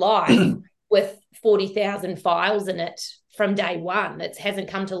come to life with 40,000 files in it from day one. It hasn't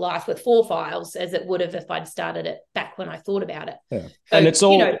come to life with 4 files as it would have if I'd started it back when I thought about it. Yeah. So, and it's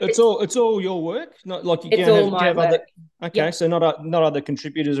all your work, not like you have other. Okay, yep. So not other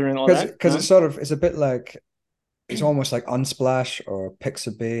contributors or anything like that. Because it's a bit like, it's almost like Unsplash or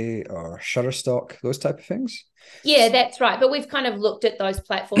Pixabay or Shutterstock, those type of things. Yeah, that's right. But we've kind of looked at those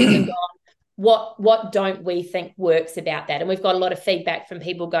platforms and gone, what don't we think works about that? And we've got a lot of feedback from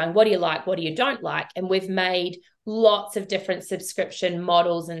people going, what do you like? What do you don't like? And we've made lots of different subscription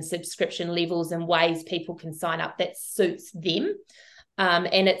models and subscription levels and ways people can sign up that suits them.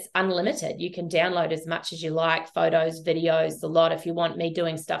 And it's unlimited. You can download as much as you like, photos, videos, a lot. If you want me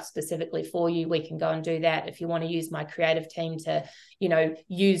doing stuff specifically for you, we can go and do that. If you want to use my creative team to,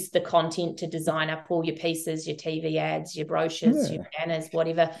 use the content to design up all your pieces, your TV ads, your brochures, your banners,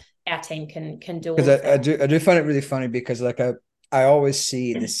 whatever, our team can do. Because I do find it really funny, because like I always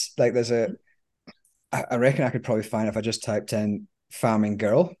see this, like I reckon I could probably find, if I just typed in farming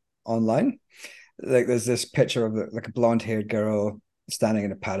girl online, like there's this picture of like a blonde-haired girl standing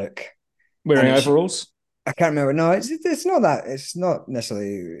in a paddock wearing overalls. I can't remember. No, it's not that. It's not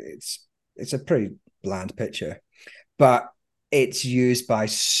necessarily. It's a pretty bland picture, but it's used by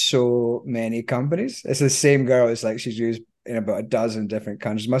so many companies. It's the same girl. It's like she's used in about a dozen different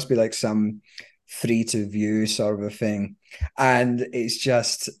countries. Must be like some free to view sort of a thing, and it's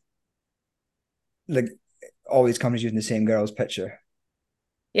just like all these companies using the same girl's picture,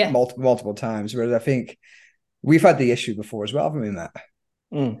 multiple times. Whereas I think we've had the issue before as well, haven't we, Matt?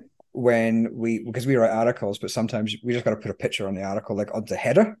 Because we write articles, but sometimes we just got to put a picture on the article, like on the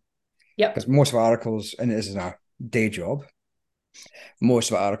header. Yep. Because most of our articles, and this is our day job,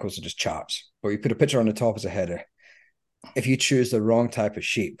 most of our articles are just charts, but we put a picture on the top as a header. If you choose the wrong type of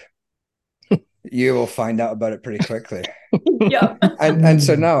sheep, you will find out about it pretty quickly. Yeah. And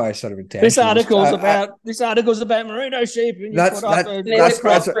so now I sort of this article's about merino sheep. And that's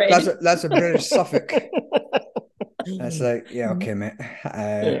a British Suffolk. That's like, yeah, okay, mate.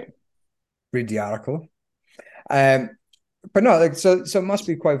 Read the article. But no, like so it must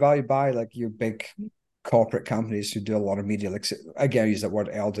be quite valued by like your big corporate companies who do a lot of media. Like again, I use that word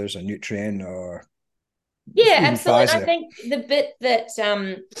Elders or Nutrien or absolutely. And I think the bit that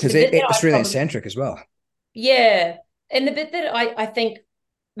because it's really eccentric as well. Yeah. And the bit that I think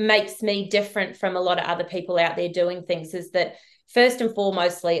makes me different from a lot of other people out there doing things is that first and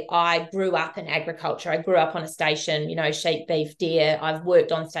foremostly, I grew up in agriculture. I grew up on a station, sheep, beef, deer. I've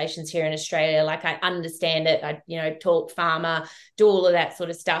worked on stations here in Australia. Like I understand it. I, talk farmer, do all of that sort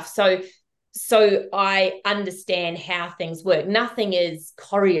of stuff. So I understand how things work. Nothing is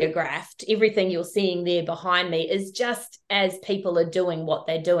choreographed. Everything you're seeing there behind me is just as people are doing what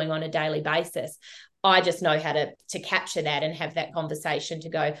they're doing on a daily basis. I just know how to capture that and have that conversation to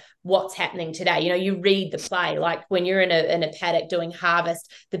go, what's happening today? You read the play. Like when you're in a paddock doing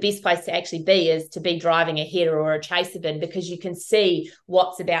harvest, the best place to actually be is to be driving a header or a chaser bin, because you can see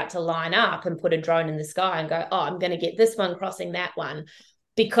what's about to line up and put a drone in the sky and go, oh, I'm going to get this one crossing that one,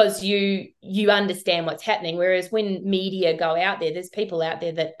 because you understand what's happening. Whereas when media go out there, there's people out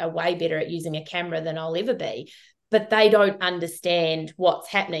there that are way better at using a camera than I'll ever be, but they don't understand what's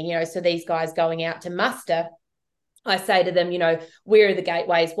happening. So these guys going out to muster, I say to them, where are the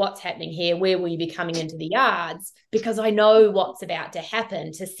gateways? What's happening here? Where will you be coming into the yards? Because I know what's about to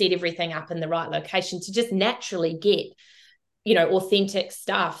happen, to set everything up in the right location, to just naturally get, authentic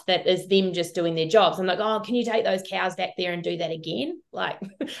stuff that is them just doing their jobs. I'm like, oh, can you take those cows back there and do that again? Like,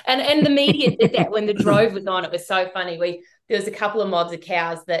 and the media did that when the drove was on. It was so funny. There was a couple of mobs of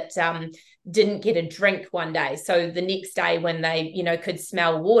cows that didn't get a drink one day. So the next day when they, could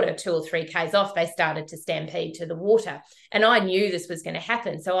smell water 2 or 3 k's off, they started to stampede to the water. And I knew this was going to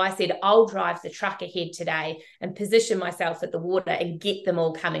happen. So I said, I'll drive the truck ahead today and position myself at the water and get them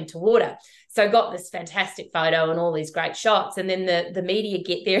all coming to water. So I got this fantastic photo and all these great shots. And then the media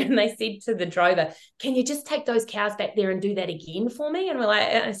get there and they said to the drover, can you just take those cows back there and do that again for me? And we're like,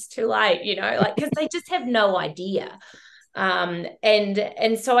 it's too late, because they just have no idea. And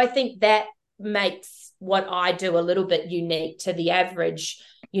so I think that makes what I do a little bit unique to the average,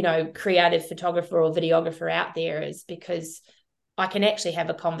 creative photographer or videographer out there, is because I can actually have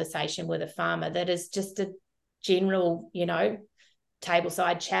a conversation with a farmer that is just a general,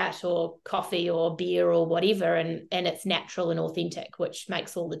 tableside chat or coffee or beer or whatever, and it's natural and authentic, which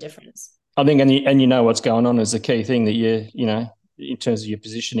makes all the difference. I think, and you know what's going on is the key thing, that in terms of your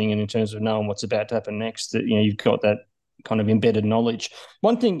positioning and in terms of knowing what's about to happen next, that you've got that kind of embedded knowledge.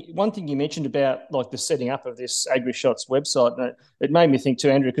 One thing you mentioned about like the setting up of this AgriShots website, and it made me think too,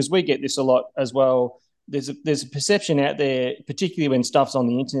 Andrew, because we get this a lot as well. There's a perception out there, particularly when stuff's on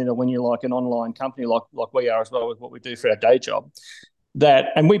the internet or when you're like an online company like we are as well with what we do for our day job,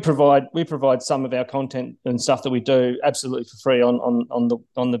 and we provide some of our content and stuff that we do absolutely for free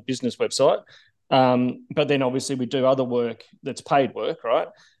on the business website. But then obviously we do other work that's paid work, right?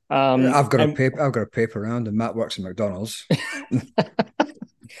 I've got a paper around, and Matt works at McDonald's.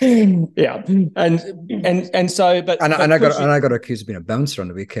 Yeah, and so, but I got accused of being a bouncer on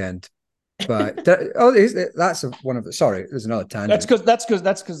the weekend. But that's one of the. Sorry, there's another tangent. That's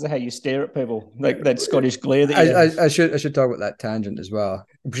because of how you stare at people, like that Scottish glare that you have. I should talk about that tangent as well.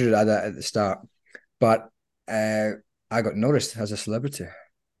 We should add that at the start. But I got noticed as a celebrity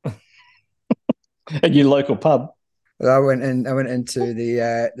at your local pub. I went into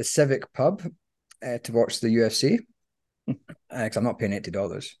the Civic pub to watch the UFC because I'm not paying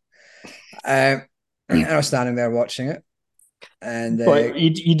 $80. And I was standing there watching it. And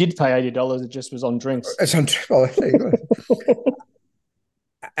you did pay $80. It just was on drinks. It's on well, there you go.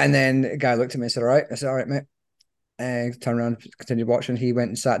 And then a guy looked at me and said, "All right." I said, "All right, mate." And turned around, continued watching. He went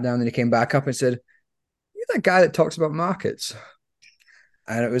and sat down. Then he came back up and said, "You're that guy that talks about markets."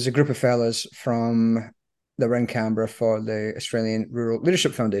 And it was a group of fellas from that were in Canberra for the Australian Rural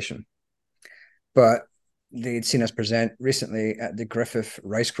Leadership Foundation, but they'd seen us present recently at the Griffith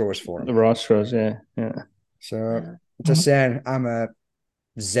Rice Growers Forum. The Rice Growers, yeah. So just saying, I'm a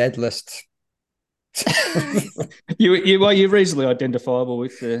Z-list. You're reasonably identifiable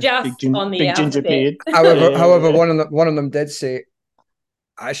with the big ginger beard. However, one of them did say,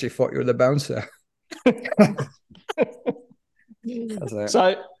 "I actually thought you were the bouncer." Wearing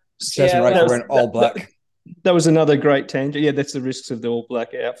all black. That was another great tangent. Yeah, that's the risks of the all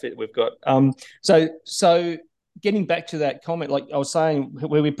black outfit we've got. So getting back to that comment, like I was saying,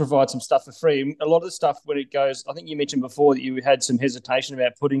 where we provide some stuff for free, a lot of the stuff when it goes, I think you mentioned before that you had some hesitation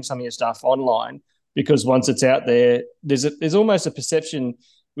about putting some of your stuff online because once it's out there, there's almost a perception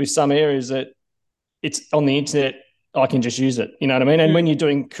with some areas that it's on the internet, I can just use it. You know what I mean? And when you're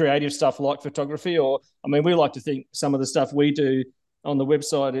doing creative stuff like photography, we like to think some of the stuff we do on the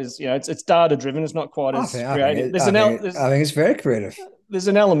website is, it's data driven. It's not quite as creative. I think it's very creative. There's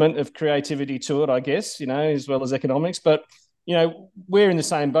an element of creativity to it, I guess, as well as economics. But, we're in the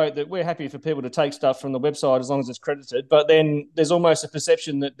same boat that we're happy for people to take stuff from the website as long as it's credited. But then there's almost a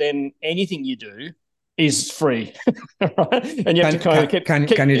perception that then anything you do is free, right? And you have to kind of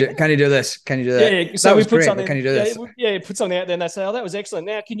can you do this? Can you do that? Yeah. So we put something. Can you do this? Yeah, put something out there, and they say, "Oh, that was excellent.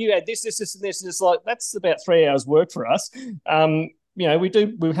 Now, can you add this, and this?" And it's like that's about 3 hours work for us. We're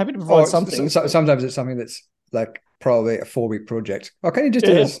happy to provide something. Sometimes it's something that's like probably a 4-week project. Oh, can you just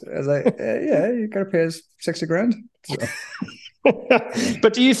do this? I was like, you got to pay us $60,000. So.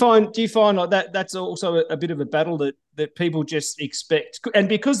 But do you find like that's also a bit of a battle that people just expect, and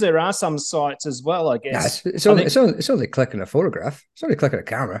because there are some sites as well, I guess. It's only clicking a photograph. It's only clicking a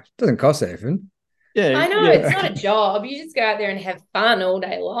camera. It doesn't cost anything. Yeah, I know it's not a job. You just go out there and have fun all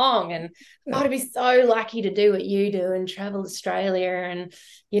day long. And I'd be so lucky to do what you do and travel Australia and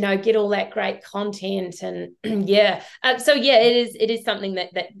get all that great content. And it is something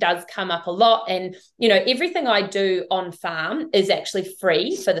that does come up a lot. And everything I do on farm is actually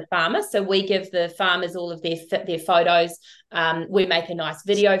free for the farmer. So we give the farmers all of their photos. We make a nice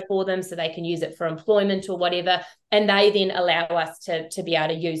video for them so they can use it for employment or whatever. And they then allow us to be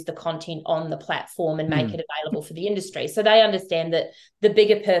able to use the content on the platform and make it available for the industry. So they understand that the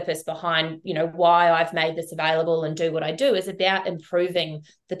bigger purpose behind, why I've made this available and do what I do is about improving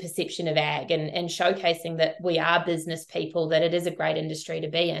the perception of ag and showcasing that we are business people, that it is a great industry to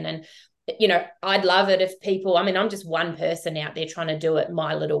be in. And I'd love it if people, I'm just one person out there trying to do it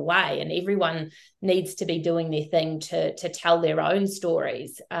my little way, and everyone needs to be doing their thing to tell their own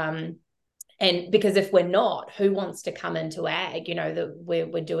stories. And because if we're not, who wants to come into ag? That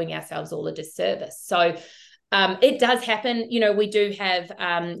we're doing ourselves all a disservice. So it does happen. We do have,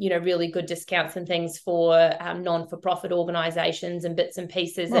 really good discounts and things for non-for-profit organisations and bits and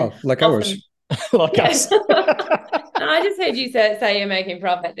pieces. Well, and like ours. Like us. I just heard you say you're making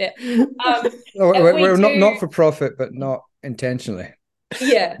profit there. We're not for profit, but not intentionally.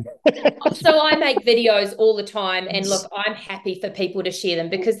 Yeah. So I make videos all the time, and look, I'm happy for people to share them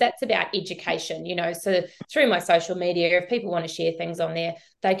because that's about education, so through my social media, if people want to share things on there,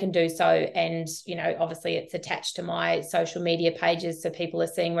 they can do so. And obviously it's attached to my social media pages, so people are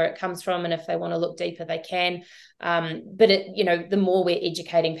seeing where it comes from, and if they want to look deeper, they can. But the more we're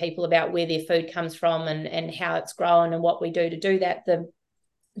educating people about where their food comes from and how it's grown and what we do to do that,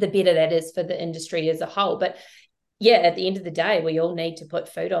 the better that is for the industry as a whole. But yeah, at the end of the day, we all need to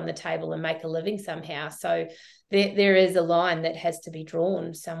put food on the table and make a living somehow. So there is a line that has to be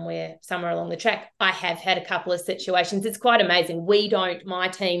drawn somewhere along the track. I have had a couple of situations. It's quite amazing. My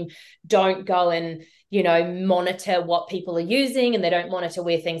team don't go and, monitor what people are using, and they don't monitor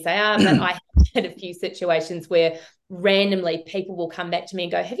where things they are. But I have had a few situations where randomly people will come back to me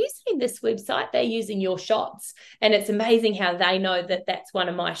and go, have you seen this website? They're using your shots. And it's amazing how they know that that's one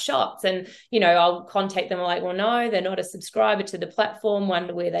of my shots. And, I'll contact them like, well, no, they're not a subscriber to the platform,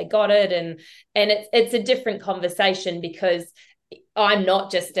 wonder where they got it. And it's a different conversation because I'm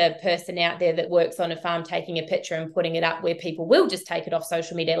not just a person out there that works on a farm taking a picture and putting it up where people will just take it off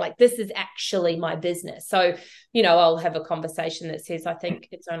social media. Like, this is actually my business. So, I'll have a conversation that says, I think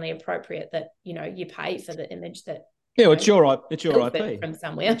it's only appropriate that, you pay for the image that. Yeah, well, it's your IP from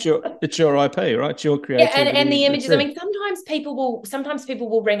somewhere. It's your IP, right? It's your creativity. Yeah, and the images. I mean, sometimes people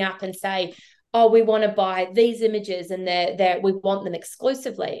will ring up and say, oh, we want to buy these images and we want them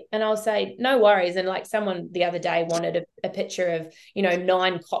exclusively. And I'll say, no worries. And like someone the other day wanted a picture of,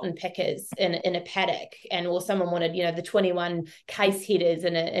 9 cotton pickers in a paddock, or someone wanted, the 21 case headers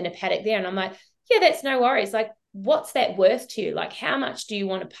in a paddock there. And I'm like, yeah, that's no worries. Like, what's that worth to you? Like, how much do you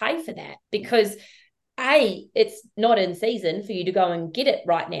want to pay for that? Because A, it's not in season for you to go and get it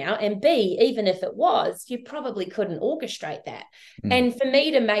right now. And B, even if it was, you probably couldn't orchestrate that. And for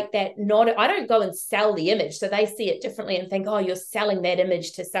me to make that I don't go and sell the image. So they see it differently and think, oh, you're selling that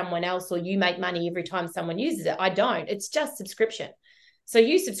image to someone else, or you make money every time someone uses it. I don't. It's just subscription. So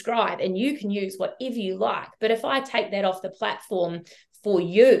you subscribe and you can use whatever you like. But if I take that off the platform for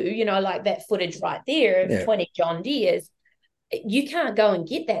you, like that footage right there of 20 John Deeres, you can't go and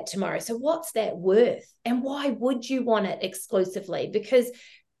get that tomorrow. So what's that worth? And why would you want it exclusively? Because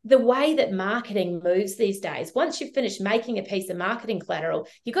the way that marketing moves these days, once you've finished making a piece of marketing collateral,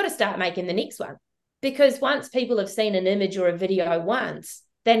 you've got to start making the next one. Because once people have seen an image or a video once,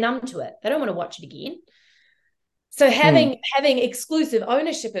 they're numb to it. They don't want to watch it again. So having exclusive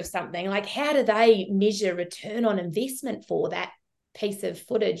ownership of something, like, how do they measure return on investment for that piece of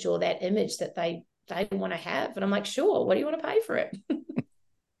footage or that image that they want to have? And I'm like, sure, what do you want to pay for it?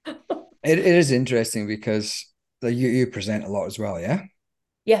 It is interesting because you present a lot as well,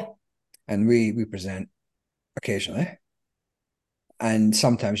 yeah and we present occasionally, and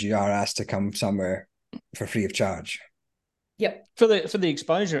sometimes you are asked to come somewhere for free of charge. Yep. For the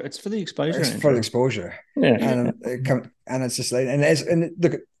exposure. It's for the exposure. It's for the exposure. Yeah. And it's just like,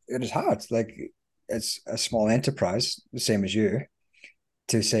 look, it is hard. Like, it's a small enterprise, the same as you,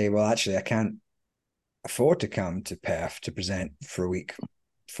 to say, well, actually, I can't afford to come to Perth to present for a week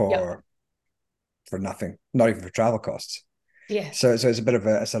for nothing, not even for travel costs. Yeah. So it's a bit of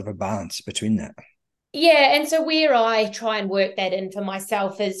a sort of a balance between that. Yeah, and so where I try and work that in for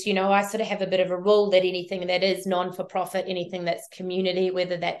myself is, I sort of have a bit of a rule that anything that is non-for-profit, anything that's community,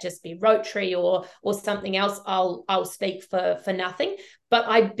 whether that just be Rotary or something else, I'll speak for nothing. But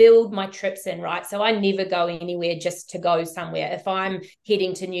I build my trips in, right? So I never go anywhere just to go somewhere. If I'm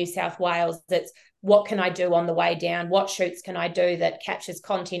heading to New South Wales, it's what can I do on the way down? What shoots can I do that captures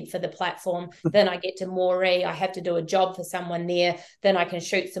content for the platform? Then I get to Moree. I have to do a job for someone there. Then I can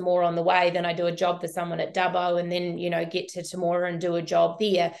shoot some more on the way. Then I do a job for someone at Dubbo, and then, get to Temora and do a job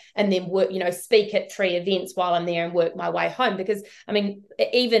there, and then work, speak at 3 events while I'm there and work my way home. Because, I mean,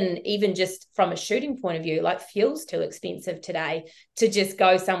 even just from a shooting point of view, like, fuel's too expensive today to just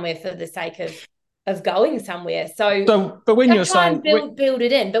go somewhere for the sake of going somewhere. But when you're saying build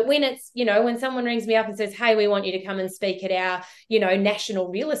it in, but when it's, when someone rings me up and says, hey, we want you to come and speak at our, national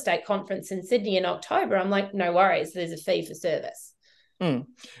real estate conference in Sydney in October, I'm like, no worries, there's a fee for service.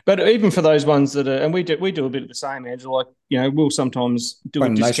 But even for those ones that are, and we do a bit of the same, Angela, like, we'll sometimes do a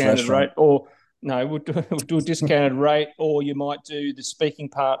discounted rate, or no, we'll do a discounted rate, or you might do the speaking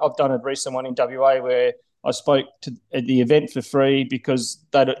part. I've done a recent one in WA where I spoke at the event for free because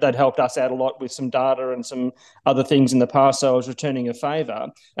they'd helped us out a lot with some data and some other things in the past. So I was returning a favour,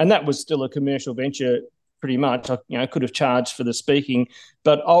 and that was still a commercial venture pretty much. I could have charged for the speaking,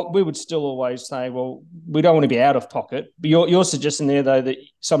 but we would still always say, well, we don't want to be out of pocket. But you're suggesting there, though, that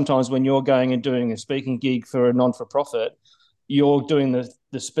sometimes when you're going and doing a speaking gig for a non-for-profit, you're doing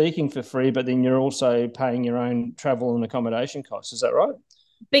the speaking for free, but then you're also paying your own travel and accommodation costs. Is that right?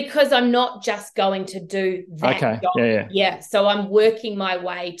 Because I'm not just going to do that job. Yeah. So I'm working my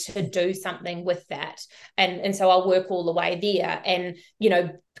way to do something with that. And so I'll work all the way there and,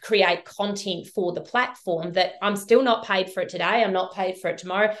 create content for the platform that I'm still not paid for it today. I'm not paid for it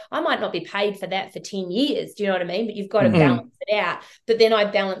tomorrow. I might not be paid for that for 10 years. Do you know what I mean? But you've got to balance it out. But then I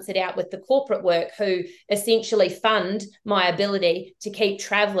balance it out with the corporate work who essentially fund my ability to keep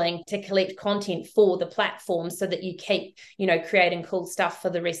traveling, to collect content for the platform so that you keep, creating cool stuff for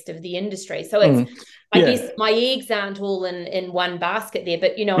the rest of the industry. So it's, I guess my eggs aren't all in one basket there,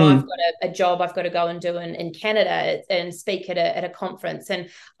 but, I've got a job I've got to go and do in Canada and speak at a conference. And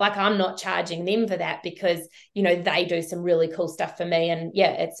like, I'm not charging them for that because, they do some really cool stuff for me. And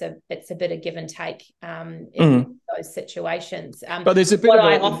it's a bit of give and take in those situations. But there's a bit what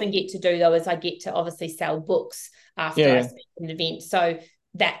I often get to do though, is I get to obviously sell books after I speak at an event. So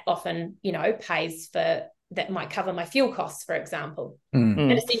that often, pays for, that might cover my fuel costs, for example.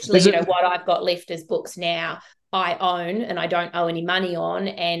 And essentially, what I've got left as books now, I own and I don't owe any money on,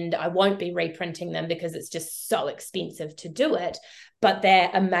 and I won't be reprinting them because it's just so expensive to do it. But they're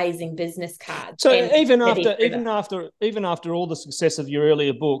amazing business cards. So even after all the success of your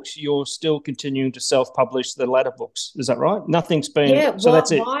earlier books, you're still continuing to self-publish the latter books. Is that right? Nothing's been. So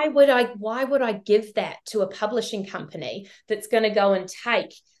that's it. Why would I give that to a publishing company that's going to go and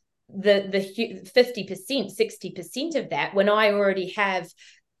take the 50%, 60% of that when I already have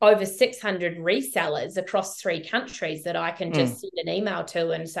over 600 resellers across 3 countries that I can just send an email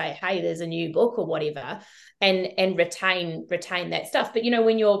to and say, hey, there's a new book or whatever, and retain that stuff. But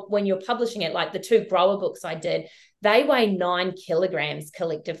when you're publishing it, like the 2 grower books I did, they weigh 9 kilograms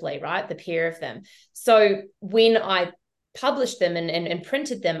collectively, right? The pair of them. So when I published them and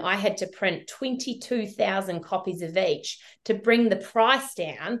printed them, I had to print 22,000 copies of each to bring the price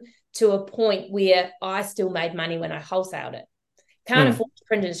down to a point where I still made money when I wholesaled it. Can't afford to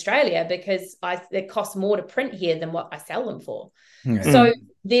print in Australia because it costs more to print here than what I sell them for. So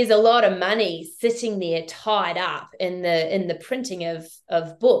there's a lot of money sitting there tied up in the printing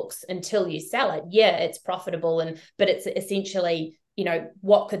of books until you sell it. Yeah, it's profitable, but it's essentially,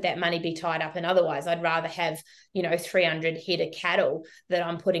 what could that money be tied up in otherwise? I'd rather have, 300 head of cattle that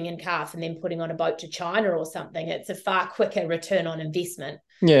I'm putting in calf and then putting on a boat to China or something. It's a far quicker return on investment.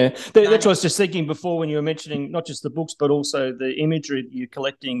 Yeah, that's what I was just thinking before when you were mentioning not just the books, but also the imagery that you're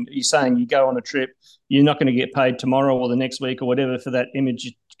collecting. You're saying you go on a trip, you're not going to get paid tomorrow or the next week or whatever for that image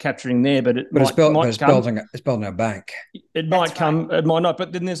you're capturing there, but it's building a bank. It might come, it might not.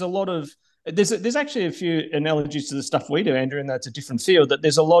 But then there's a lot of there's actually a few analogies to the stuff we do, Andrew, and that's a different field. That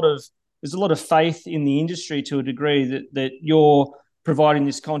there's a lot of faith in the industry to a degree that you're providing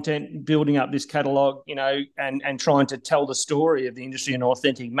this content, building up this catalog, and trying to tell the story of the industry in an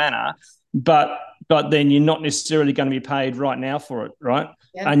authentic manner. But then you're not necessarily going to be paid right now for it, right?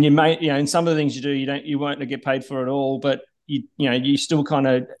 Yeah. And you may, in some of the things you do, you won't get paid for it all. But you still kind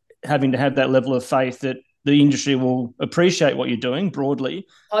of having to have that level of faith that the industry will appreciate what you're doing broadly.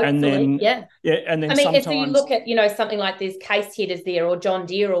 Hopefully, and then and then sometimes, if you look at something like there's case headers there or John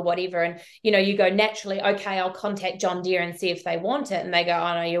Deere or whatever, and you go naturally, okay, I'll contact John Deere and see if they want it, and they go,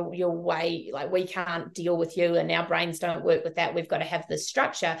 oh no, you're way, like, we can't deal with you and our brains don't work with that, we've got to have this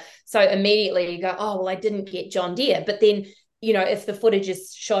structure. So immediately you go, oh well, I didn't get John Deere. But then if the footage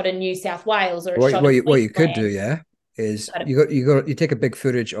is shot in New South Wales or what you could do is you take a big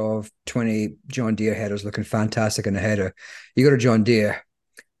footage of 20 John Deere headers looking fantastic in the header. You go to John Deere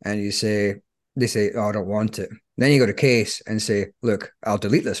and they say, oh, I don't want it. Then you go to Case and say, look, I'll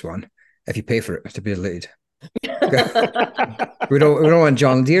delete this one if you pay for it to be deleted. we don't want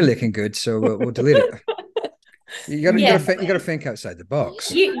John Deere looking good, so we'll delete it. You got to think outside the box.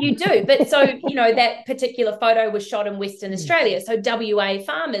 You do, but so that particular photo was shot in Western Australia, so WA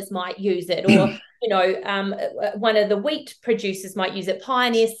farmers might use it, or one of the wheat producers might use it.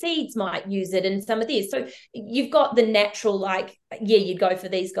 Pioneer Seeds might use it in some of these. So you've got the natural, you'd go for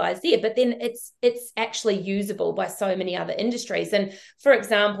these guys there, but then it's actually usable by so many other industries. And for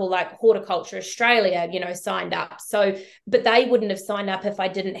example, like Horticulture Australia, signed up. So, but they wouldn't have signed up if I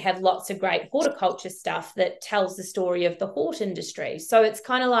didn't have lots of great horticulture stuff that tells the story of the hort industry. So it's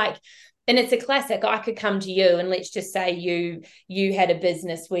kind of like, and it's a classic. I could come to you and let's just say you had a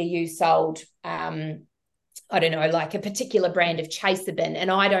business where you sold, I don't know, like a particular brand of chaser bin,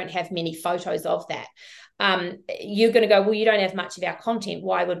 and I don't have many photos of that. You're going to go, well, you don't have much of our content.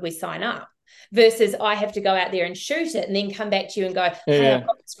 Why would we sign up? Versus I have to go out there and shoot it and then come back to you and go, hey, I've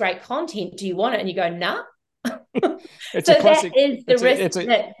got this great content. Do you want it? And you go, nah. It's so a classic. That is the risk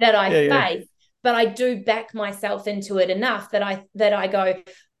that I face. but I do back myself into it enough that I go,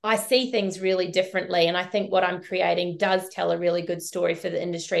 I see things really differently. And I think what I'm creating does tell a really good story for the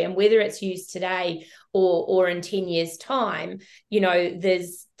industry. And whether it's used today or in 10 years' time,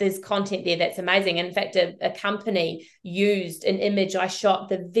 there's content there that's amazing. In fact, a company used an image I shot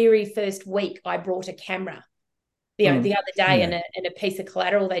the very first week I brought a camera. The other day in a piece of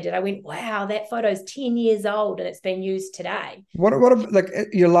collateral they did, I went, wow, that photo's 10 years old and it's been used today. What like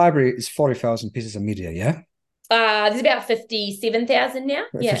your library is 40,000 pieces of media, yeah? There's about 57,000 now.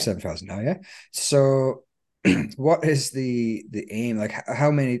 Yeah. 57,000 now, yeah. So what is the aim? Like how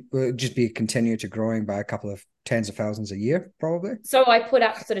many will it just be continue to growing by a couple of tens of thousands a year, probably? So I put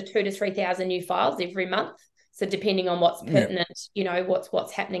up sort of 2,000 to 3,000 new files every month. So depending on what's pertinent,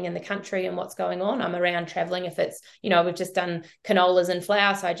 what's happening in the country and what's going on, I'm around traveling. If it's, we've just done canolas and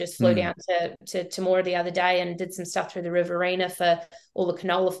flour. So I just flew down to Temora the other day and did some stuff through the Riverina for all the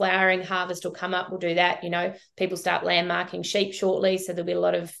canola flowering. Harvest will come up. We'll do that. People start landmarking sheep shortly. So there'll be a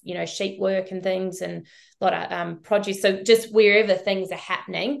lot of, sheep work and things and a lot of produce. So just wherever things are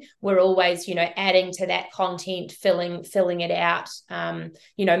happening, we're always, adding to that content, filling it out,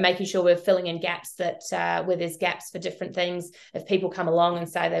 making sure we're filling in gaps that where there's gaps for different things. If people come along and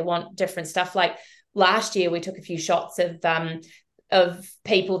say they want different stuff, like last year we took a few shots of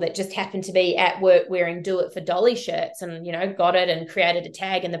people that just happened to be at work wearing Do It for Dolly shirts and, got it and created a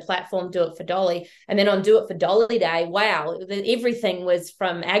tag in the platform, Do It for Dolly. And then on Do It for Dolly Day, wow, everything was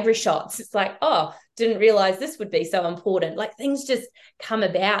from agri shots. It's like, oh, didn't realize this would be so important. Like things just come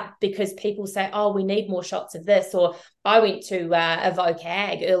about because people say, oh, we need more shots of this. Or I went to Evoke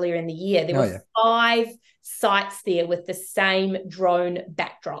Ag earlier in the year. There were 5 sites there with the same drone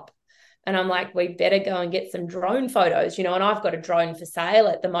backdrop. And I'm like, we better go and get some drone photos, and I've got a drone for sale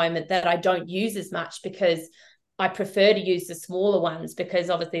at the moment that I don't use as much because I prefer to use the smaller ones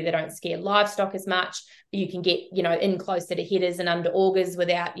because obviously they don't scare livestock as much. You can get, in closer to headers and under augers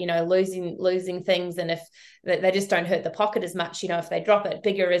without, losing things. And if they just don't hurt the pocket as much, if they drop it,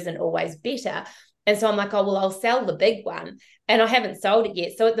 bigger isn't always better. And so I'm like, oh, well, I'll sell the big one. And I haven't sold it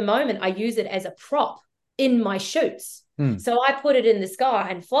yet. So at the moment, I use it as a prop in my shoots. So I put it in the sky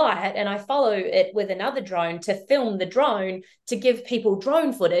and fly it, and I follow it with another drone to film the drone to give people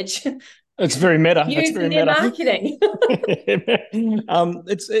drone footage. It's very meta. It's very meta. Marketing.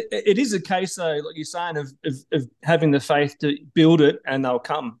 It is a case though, like you're saying, of having the faith to build it and they'll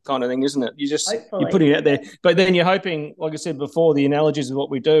come kind of thing, isn't it? You're putting it out there, but then you're hoping, like I said before, the analogies of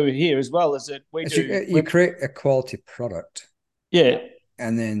what we do here as well is that you create a quality product,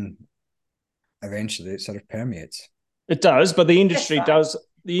 and then eventually it sort of permeates. It does, but the industry does.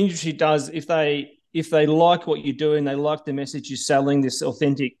 The industry does if they like what you're doing, they like the message you're selling, this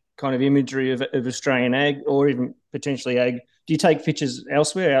authentic kind of imagery of Australian ag or even potentially ag. Do you take pictures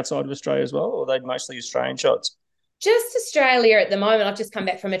elsewhere outside of Australia as well, or are they mostly Australian shots? Just Australia at the moment. I've just come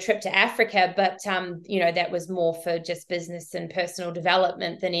back from a trip to Africa, but that was more for just business and personal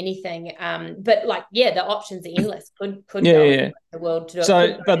development than anything. But the options are endless. Could go the world to do it.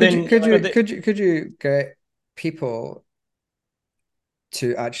 So, but then could you get people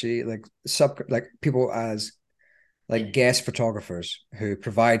to actually people as guest photographers who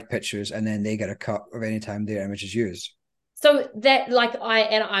provide pictures and then they get a cut of any time their image is used? So that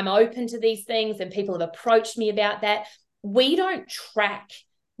I'm open to these things and people have approached me about that. We don't track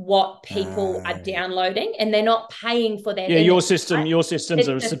what people are downloading and they're not paying for that. Yeah, your systems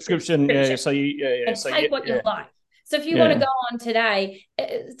are a subscription. Yeah, so take what you like. So if you want to go on today,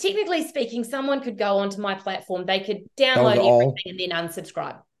 technically speaking, someone could go onto my platform, they could download everything and then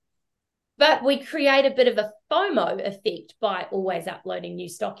unsubscribe. But we create a bit of a FOMO effect by always uploading new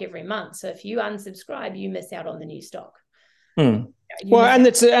stock every month. So if you unsubscribe, you miss out on the new stock. Well, and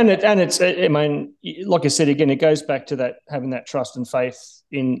it's I mean, like I said again, it goes back to that having that trust and faith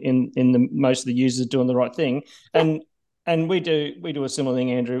in the most of the users doing the right thing. And we do a similar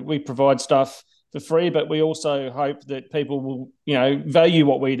thing, Andrew. We provide stuff for free, but we also hope that people will, value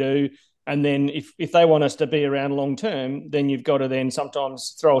what we do. And then if they want us to be around long term, then you've got to then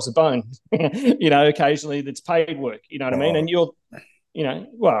sometimes throw us a bone, occasionally that's paid work, you know what I mean? And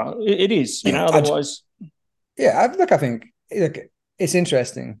it is, otherwise. Yeah, I think it's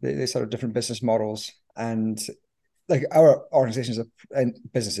interesting, the sort of different business models, and our organizations and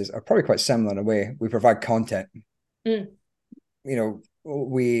businesses are probably quite similar in a way. We provide content. We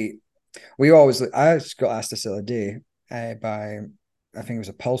always, I just got asked this the other day by, I think it was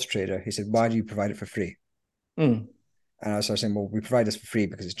a Pulse trader. He said, why do you provide it for free? And I was saying, well, we provide this for free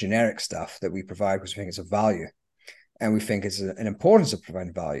because it's generic stuff that we provide because we think it's of value. And we think it's an importance of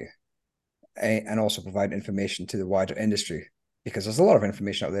providing value and also provide information to the wider industry, because there's a lot of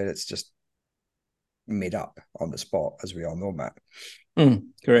information out there that's just made up on the spot, as we all know, Matt.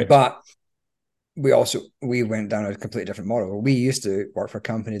 Correct. But we went down a completely different model. We used to work for a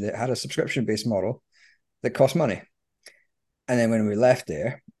company that had a subscription-based model that cost money. And then when we left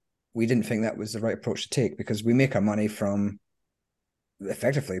there, we didn't think that was the right approach to take, because we make our money from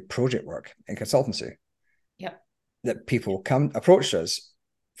effectively project work and consultancy. Yeah. That people approach us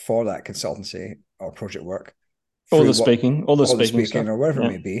for that consultancy or project work. All the speaking or whatever it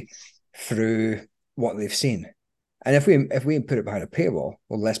may be, through what they've seen. And if we put it behind a paywall,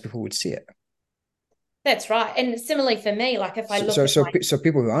 well, less people would see it. That's right. And similarly for me, like if I look so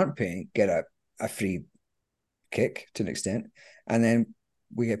people who aren't paying get a free kick to an extent, and then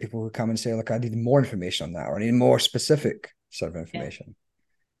we get people who come and say, look, I need more information on that, or I need more specific sort of information.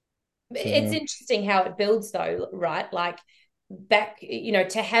 Yeah. It's interesting how it builds though, right? Like back,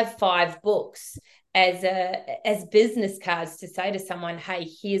 to have 5 books as business cards to say to someone, hey,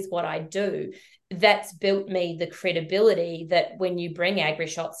 here's what I do, that's built me the credibility that when you bring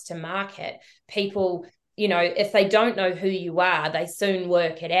AgriShots to market, people, if they don't know who you are, they soon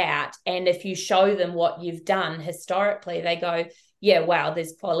work it out. And if you show them what you've done historically, they go, yeah, wow,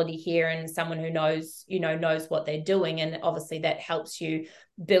 there's quality here, and someone who knows what they're doing. And obviously that helps you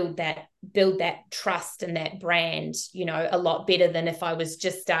build that trust and that brand, a lot better than if I was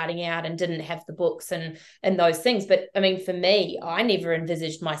just starting out and didn't have the books and those things. But I mean, for me, I never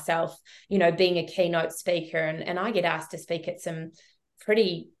envisaged myself, being a keynote speaker, and I get asked to speak at some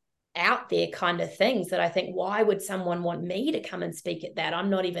pretty out there kind of things that I think, why would someone want me to come and speak at that? I'm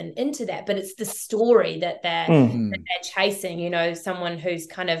not even into that. But it's the story that they're chasing, someone who's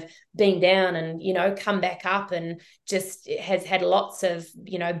kind of been down and, come back up and just has had lots of,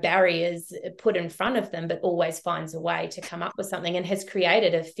 barriers put in front of them, but always finds a way to come up with something and has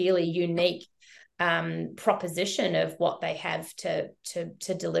created a fairly unique proposition of what they have to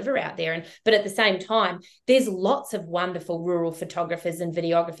deliver out there. But at the same time, there's lots of wonderful rural photographers and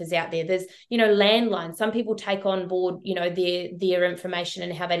videographers out there. There's landline. Some people take on board their information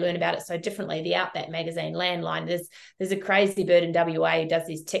and how they learn about it so differently. The Outback magazine, Landline. There's a crazy bird in WA who does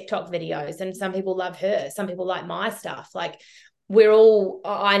these TikTok videos, and some people love her, some people like my stuff. Like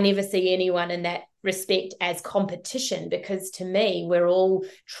I never see anyone in that respect as competition, because to me, we're all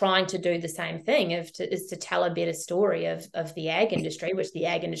trying to do the same thing, is to tell a better story of the ag industry, which the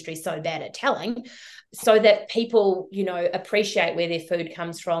ag industry is so bad at telling, so that people, appreciate where their food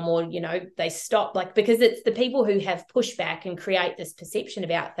comes from, or, they stop, because it's the people who have pushback and create this perception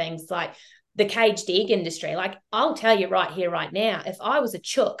about things like the caged egg industry. Like, I'll tell you right here, right now, if I was a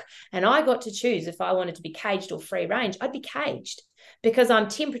chook and I got to choose if I wanted to be caged or free range, I'd be caged, because I'm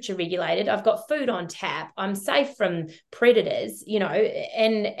temperature regulated. I've got food on tap. I'm safe from predators,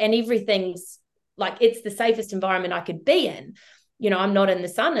 and everything's like, it's the safest environment I could be in. I'm not in the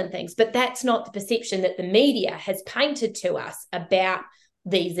sun and things, but that's not the perception that the media has painted to us about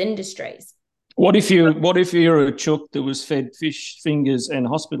these industries. What if you're a chook that was fed fish fingers and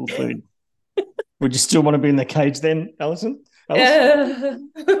hospital food? Would you still want to be in the cage then, Alison?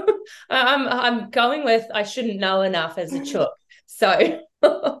 I'm going with, I shouldn't know enough as a chook, so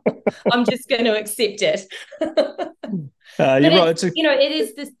I'm just going to accept it. You're right. It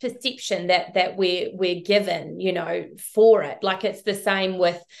is this perception that we're given, for it. Like, it's the same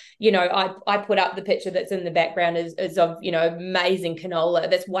with, I put up the picture that's in the background is of, amazing canola.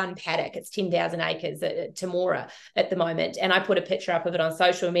 That's one paddock. It's 10,000 acres at Temora at the moment. And I put a picture up of it on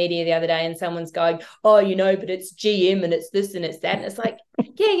social media the other day, and someone's going, oh, but it's GM and it's this and it's that. And it's like,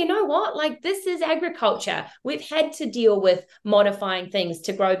 yeah, you know what? Like, this is agriculture. We've had to deal with modifying things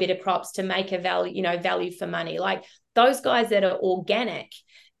to grow better crops, to make a value for money. Like, those guys that are organic,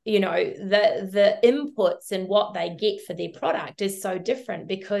 the inputs and what they get for their product is so different,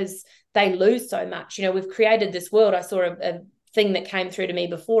 because they lose so much. We've created this world. I saw a thing that came through to me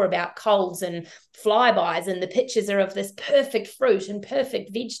before about Coles and flybys, and the pictures are of this perfect fruit and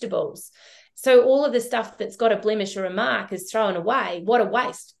perfect vegetables. So all of the stuff that's got a blemish or a mark is thrown away. What a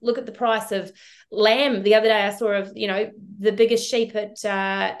waste. Look at the price of lamb. The other day I saw of, the biggest sheep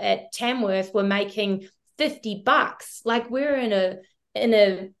at Tamworth were making $50. Like, we're in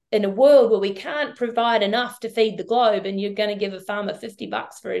a world where we can't provide enough to feed the globe, and you're going to give a farmer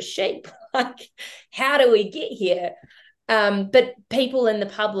 $50 for his sheep. Like, how do we get here? But people in the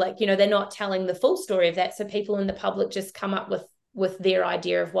public, they're not telling the full story of that. So people in the public just come up with their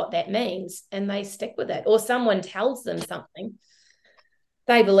idea of what that means, and they stick with it. Or someone tells them something,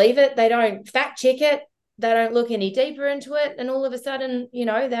 they believe it, they don't fact check it, they don't look any deeper into it, and all of a sudden,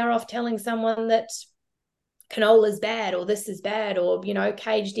 they're off telling someone that canola is bad, or this is bad, or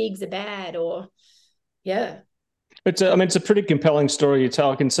caged eggs are bad, or yeah. It's a pretty compelling story you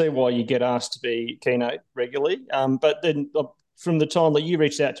tell. I can see why you get asked to be keynote regularly. But then from the time that you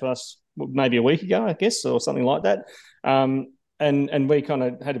reached out to us, maybe a week ago, I guess, or something like that, and we kind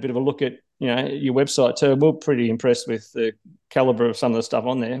of had a bit of a look at your website too. We're pretty impressed with the caliber of some of the stuff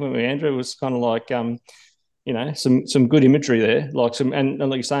on there. When we Andrew, it was kind of like some good imagery there, like and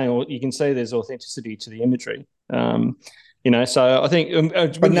like you're saying, you can see there's authenticity to the imagery. So I think.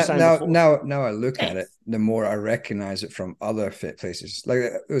 But now I look at it, the more I recognize it from other fit places. Like,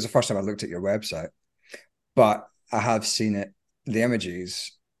 it was the first time I looked at your website, but I have seen it, the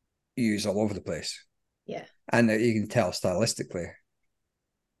images used all over the place. Yeah, and you can tell stylistically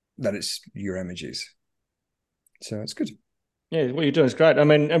that it's your images, so it's good. Yeah, what you're doing is great. I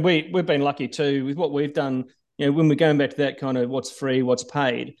mean, and we've been lucky too with what we've done. When we're going back to that kind of what's free, what's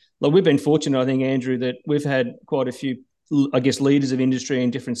paid. Like, we've been fortunate, I think, Andrew, that we've had quite a few, I guess, leaders of industry in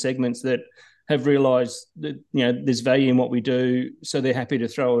different segments that have realised that there's value in what we do, so they're happy to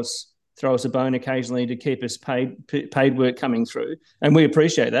throw us a bone occasionally to keep us paid work coming through, and we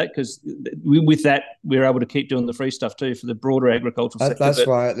appreciate that, because with that we're able to keep doing the free stuff too for the broader agricultural sector. That's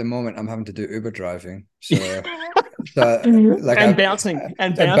why at the moment I'm having to do Uber driving. So, bouncing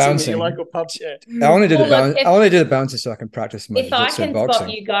at your local pubs. Yeah, I only do the bouncing so I can practice my if I can boxing.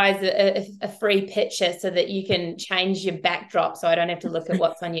 spot you guys a free picture so that you can change your backdrop, so I don't have to look at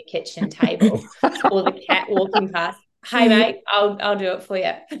what's on your kitchen table or the cat walking past. Hey mate, I'll do it for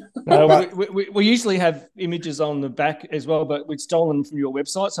you. We usually have images on the back as well, but we'd stolen them from your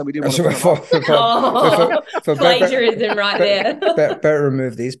website, so we didn't want to put plagiarism right there. Better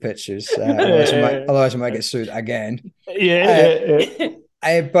remove these pictures, otherwise I might get sued again. But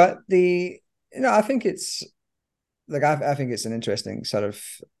I think it's like, I think it's an interesting sort of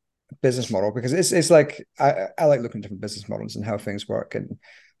business model, because it's like I like looking at different business models and how things work, and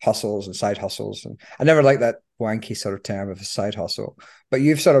hustles and side hustles. And I never like that wanky sort of term of a side hustle, but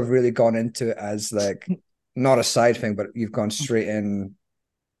you've sort of really gone into it as like not a side thing, but you've gone straight in.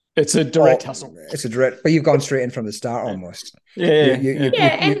 It's a direct hustle. But you've gone straight in from the start almost. You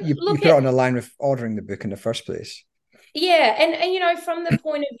put it on the line with ordering the book in the first place. Yeah, and from the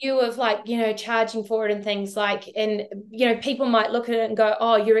point of view of like, charging for it and things like, and people might look at it and go,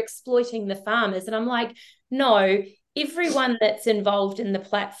 oh, you're exploiting the farmers. And I'm like, no, everyone that's involved in the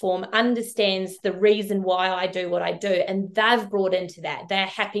platform understands the reason why I do what I do, and they've brought into that. They're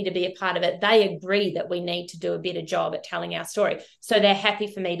happy to be a part of it. They agree that we need to do a better job at telling our story. So they're happy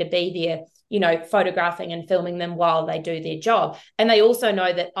for me to be there, photographing and filming them while they do their job. And they also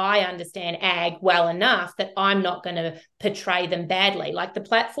know that I understand ag well enough that I'm not going to portray them badly. Like, the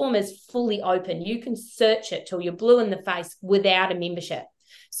platform is fully open. You can search it till you're blue in the face without a membership.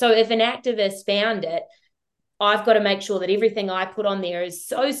 So if an activist found it, I've got to make sure that everything I put on there is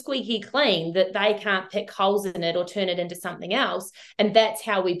so squeaky clean that they can't pick holes in it or turn it into something else. And that's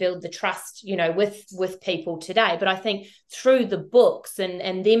how we build the trust, with people today. But I think through the books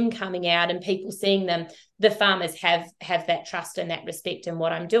and them coming out and people seeing them, the farmers have that trust and that respect in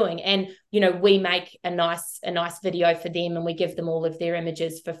what I'm doing. And, we make a nice video for them, and we give them all of their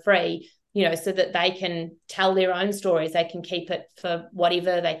images for free, so that they can tell their own stories. They can keep it for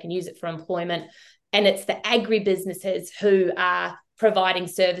whatever, they can use it for employment. And it's the agribusinesses who are providing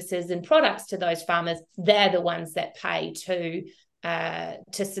services and products to those farmers. They're the ones that pay to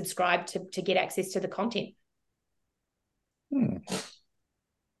subscribe to get access to the content.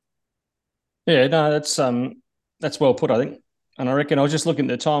 Yeah, no, that's well put, I think. And I reckon I was just looking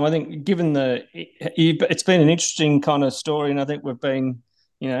at the time. I think given it's been an interesting kind of story, and I think we've been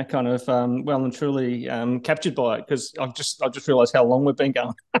kind of well and truly captured by it, because I've just realised how long we've been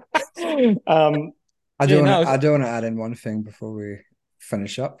going. I do want to add in one thing before we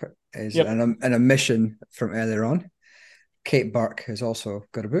finish up. Is an omission from earlier on. Kate Burke has also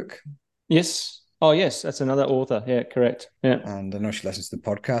got a book. Yes. Oh, yes. That's another author. Yeah, correct. Yeah. And I know she listens to the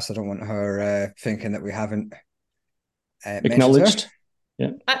podcast. I don't want her thinking that we haven't acknowledged.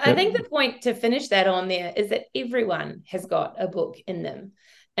 Yeah. I think the point to finish that on there is that everyone has got a book in them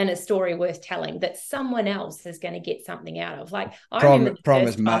and a story worth telling that someone else is going to get something out of. Like, problem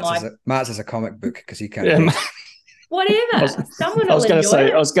is Matt's is a comic book because he can't. Yeah. Whatever. Someone will enjoy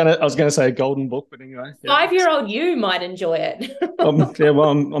it. I was gonna say a golden book, but anyway. Yeah. 5-year-old you might enjoy it.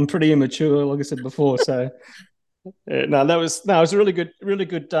 I'm pretty immature, like I said before. So it was a really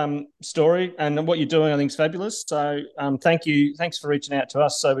good story, and what you're doing I think is fabulous. So thanks for reaching out to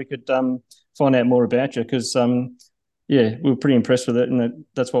us so we could find out more about you, because we were pretty impressed with it, and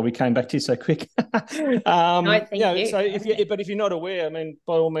that's why we came back to you so quick. No, thank you. So if you're not aware, I mean,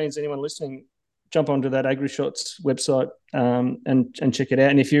 by all means, anyone listening, jump onto that AgriShots website and check it out.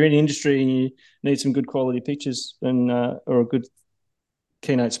 And if you're in the industry and you need some good quality pictures or a good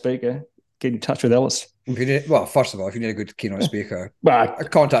keynote speaker, get in touch with Alice. Well, first of all, if you need a good keynote speaker, but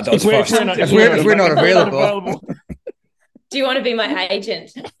contact us first. If we're not available. Do you want to be my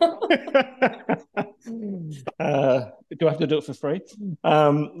agent? Do I have to do it for free?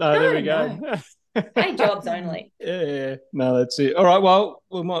 No, there we go. No. Pay jobs only. Yeah, no, that's it. All right, well,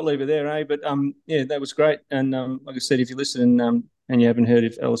 we might leave it there, eh? But yeah, that was great. And like I said, if you listen and you haven't heard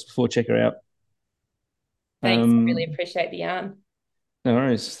of Alice before, check her out. Thanks. I really appreciate the yarn. No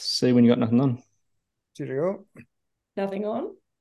worries. See you when you got nothing on. Cheerio. Nothing on.